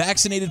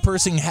vaccinated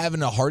person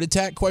having a heart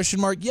attack ?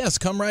 Yes,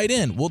 come right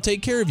in. We'll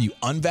take care of you.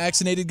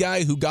 Unvaccinated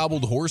guy who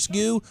gobbled horse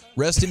goo,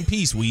 rest in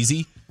peace,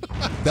 Wheezy.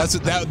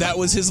 That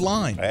was his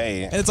line.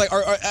 Hey. And it's like,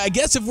 I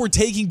guess if we're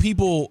taking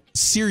people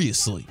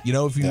seriously,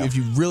 if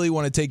you really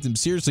want to take them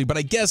seriously, but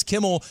I guess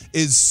Kimmel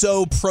is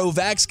so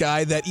pro-vax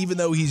guy that even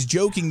though he's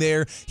joking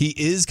there, he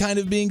is kind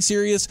of being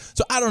serious.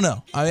 So I don't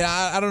know. I mean,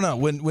 I don't know.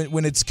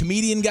 When it's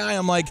comedian guy,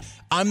 I'm like,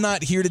 I'm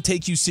not here to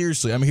take you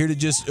seriously. I'm here to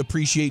just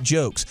appreciate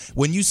jokes.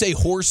 When you say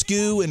horse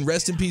goo and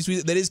rest in peace,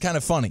 that is kind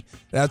of funny.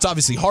 Now, it's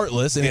obviously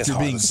heartless, and if you're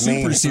being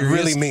super serious,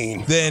 really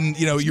mean. Then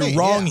you're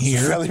wrong here.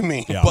 It's really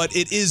mean. Yeah. But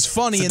it is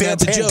funny, and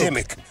that's a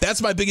joke.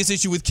 That's my biggest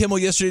issue with Kimmel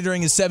yesterday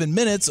during his 7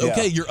 minutes.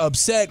 Okay, you're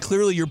upset.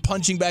 Clearly, you're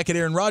punching back at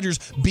Aaron Rodgers.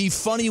 Be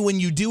funny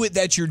when you do it.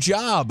 That's your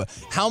job.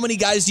 How many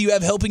guys do you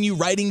have helping you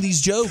writing these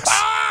jokes?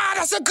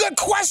 That's a good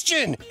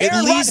question.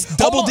 At least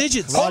double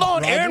digits. Hold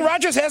on. Aaron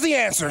Rodgers has the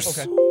answers.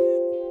 Okay.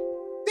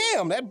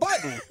 Damn, that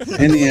button.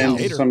 In the end,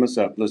 to sum this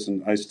up,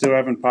 listen, I still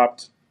haven't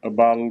popped a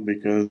bottle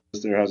because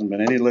there hasn't been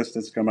any list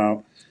that's come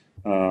out.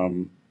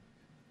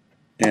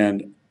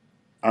 And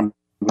I'm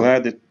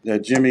glad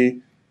that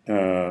Jimmy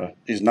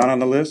is not on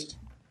the list.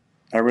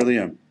 I really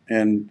am.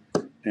 And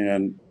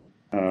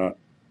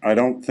I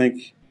don't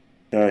think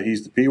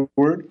he's the P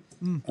word.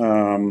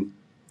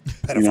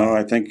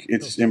 I think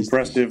it's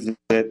impressive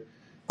that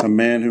a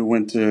man who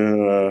went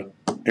to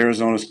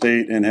Arizona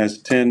State and has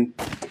 10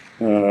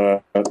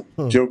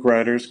 joke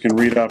writers can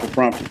read off a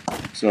prompter.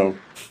 So,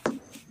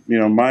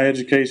 my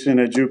education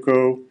at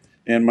JUCO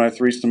and my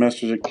 3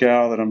 semesters at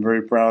Cal that I'm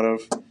very proud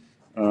of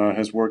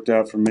has worked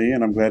out for me,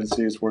 and I'm glad to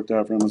see it's worked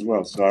out for him as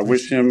well. So I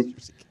wish him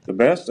the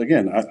best.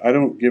 Again, I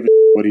don't give a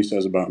what he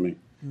says about me.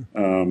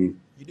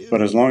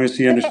 But as long as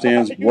he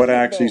understands what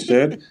acts he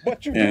said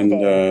and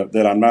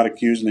that I'm not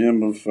accusing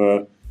him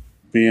of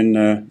being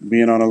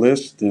on a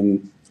list,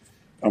 then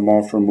I'm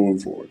all for moving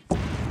forward.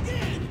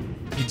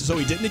 So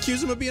he didn't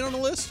accuse him of being on the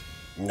list?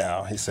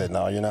 No, he said,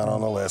 no, you're not on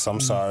the list. I'm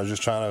sorry. I was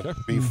just trying to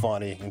be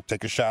funny and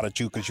take a shot at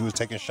you because you was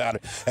taking a shot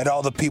at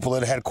all the people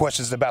that had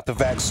questions about the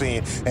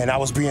vaccine, and I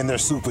was being their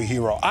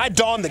superhero. I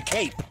donned the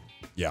cape.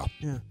 Yeah.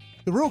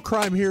 The real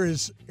crime here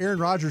is Aaron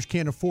Rodgers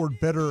can't afford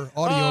better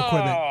audio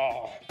equipment.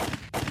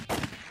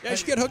 Yeah, he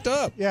should get hooked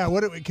up. Yeah,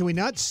 can we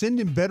not send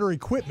him better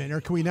equipment,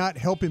 or can we not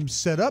help him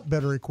set up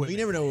better equipment?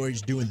 You never know where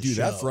he's doing the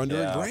show. That for under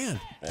 $1,000.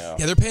 Yeah,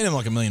 they're paying him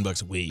like $1 million a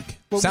week.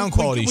 Well, Sound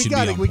quality should be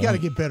on We got to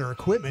get better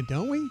equipment,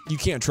 don't we? You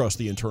can't trust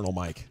the internal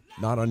mic.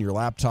 Not on your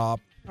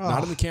laptop.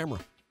 Not on the camera.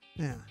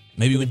 Yeah.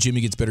 Maybe when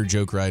Jimmy gets better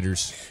joke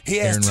writers, he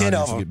has Aaron 10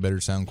 Rodgers of them. should get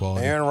better sound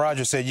quality. Aaron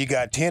Rodgers said you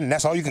got 10, and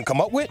that's all you can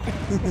come up with?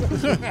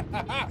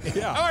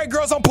 Yeah. All right,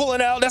 girls, I'm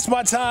pulling out. That's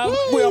my time. Woo!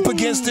 We're up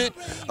against it.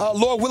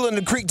 Lord willing,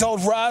 the creek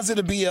don't rise.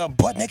 It'll be a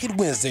butt-naked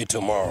Wednesday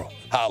tomorrow.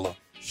 Holla.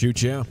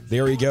 Shoot, yeah.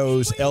 There he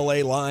goes.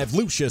 L.A. Live.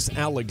 Lucius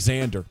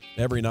Alexander.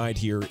 Every night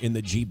here in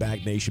the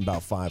G-Bag Nation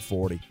about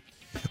 5:40.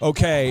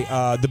 Okay,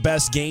 the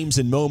best games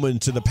and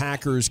moments of the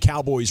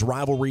Packers-Cowboys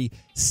rivalry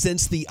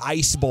since the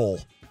Ice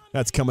Bowl.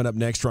 That's coming up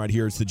next right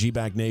here. It's the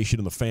G-Bag Nation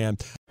and the Fan.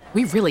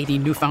 We really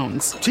need new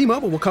phones.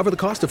 T-Mobile will cover the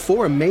cost of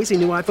 4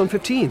 amazing new iPhone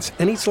 15s,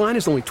 and each line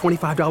is only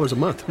 $25 a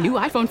month. New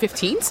iPhone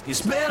 15s?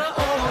 It's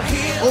better over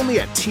here. Only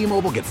at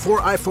T-Mobile, get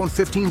 4 iPhone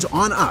 15s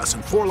on us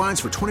and 4 lines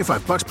for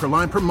 $25 per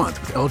line per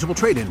month with eligible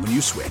trade-in when you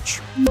switch.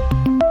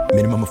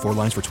 Minimum of 4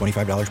 lines for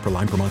 $25 per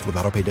line per month with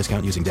autopay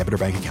discount using debit or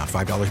bank account.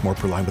 $5 more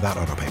per line without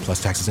autopay,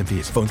 plus taxes and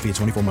fees. Phone fee at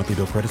 24 monthly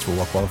bill credits for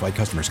well-qualified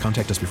customers.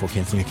 Contact us before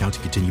canceling account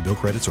to continue bill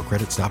credits or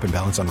credit stop and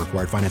balance on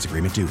required finance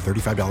agreement due.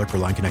 $35 per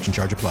line connection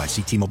charge applies.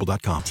 See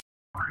T-Mobile.com.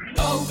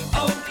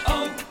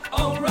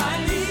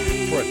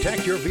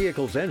 Protect your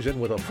vehicle's engine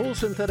with a full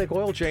synthetic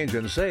oil change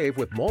and save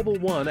with Mobile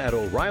One at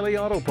O'Reilly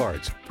Auto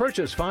Parts.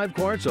 Purchase 5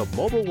 quarts of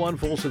Mobile One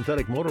full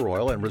synthetic motor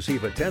oil and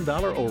receive a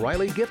 $10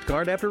 O'Reilly gift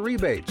card after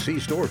rebate. See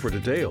store for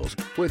details.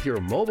 With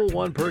your Mobile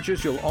One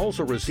purchase, you'll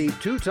also receive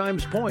 2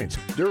 times points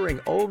during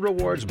O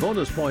Rewards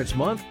Bonus Points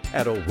Month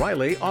at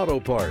O'Reilly Auto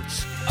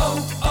Parts.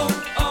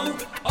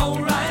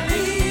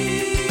 O'Reilly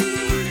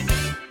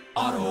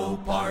Auto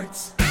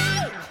Parts.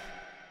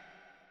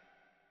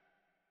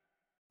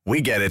 We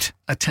get it.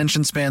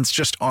 Attention spans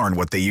just aren't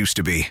what they used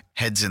to be.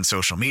 Heads in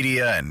social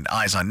media and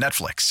eyes on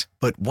Netflix.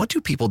 But what do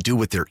people do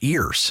with their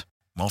ears?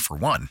 Well, for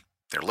one,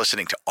 they're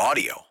listening to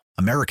audio.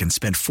 Americans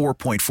spend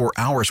 4.4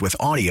 hours with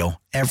audio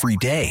every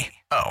day.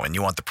 Oh, and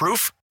you want the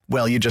proof?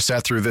 Well, you just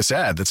sat through this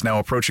ad that's now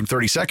approaching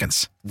 30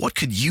 seconds. What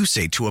could you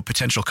say to a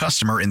potential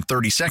customer in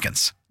 30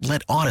 seconds?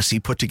 Let Odyssey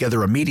put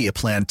together a media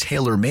plan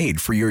tailor-made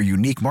for your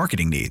unique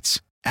marketing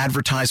needs.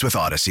 Advertise with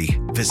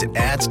Odyssey. Visit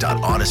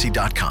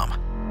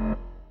ads.odyssey.com.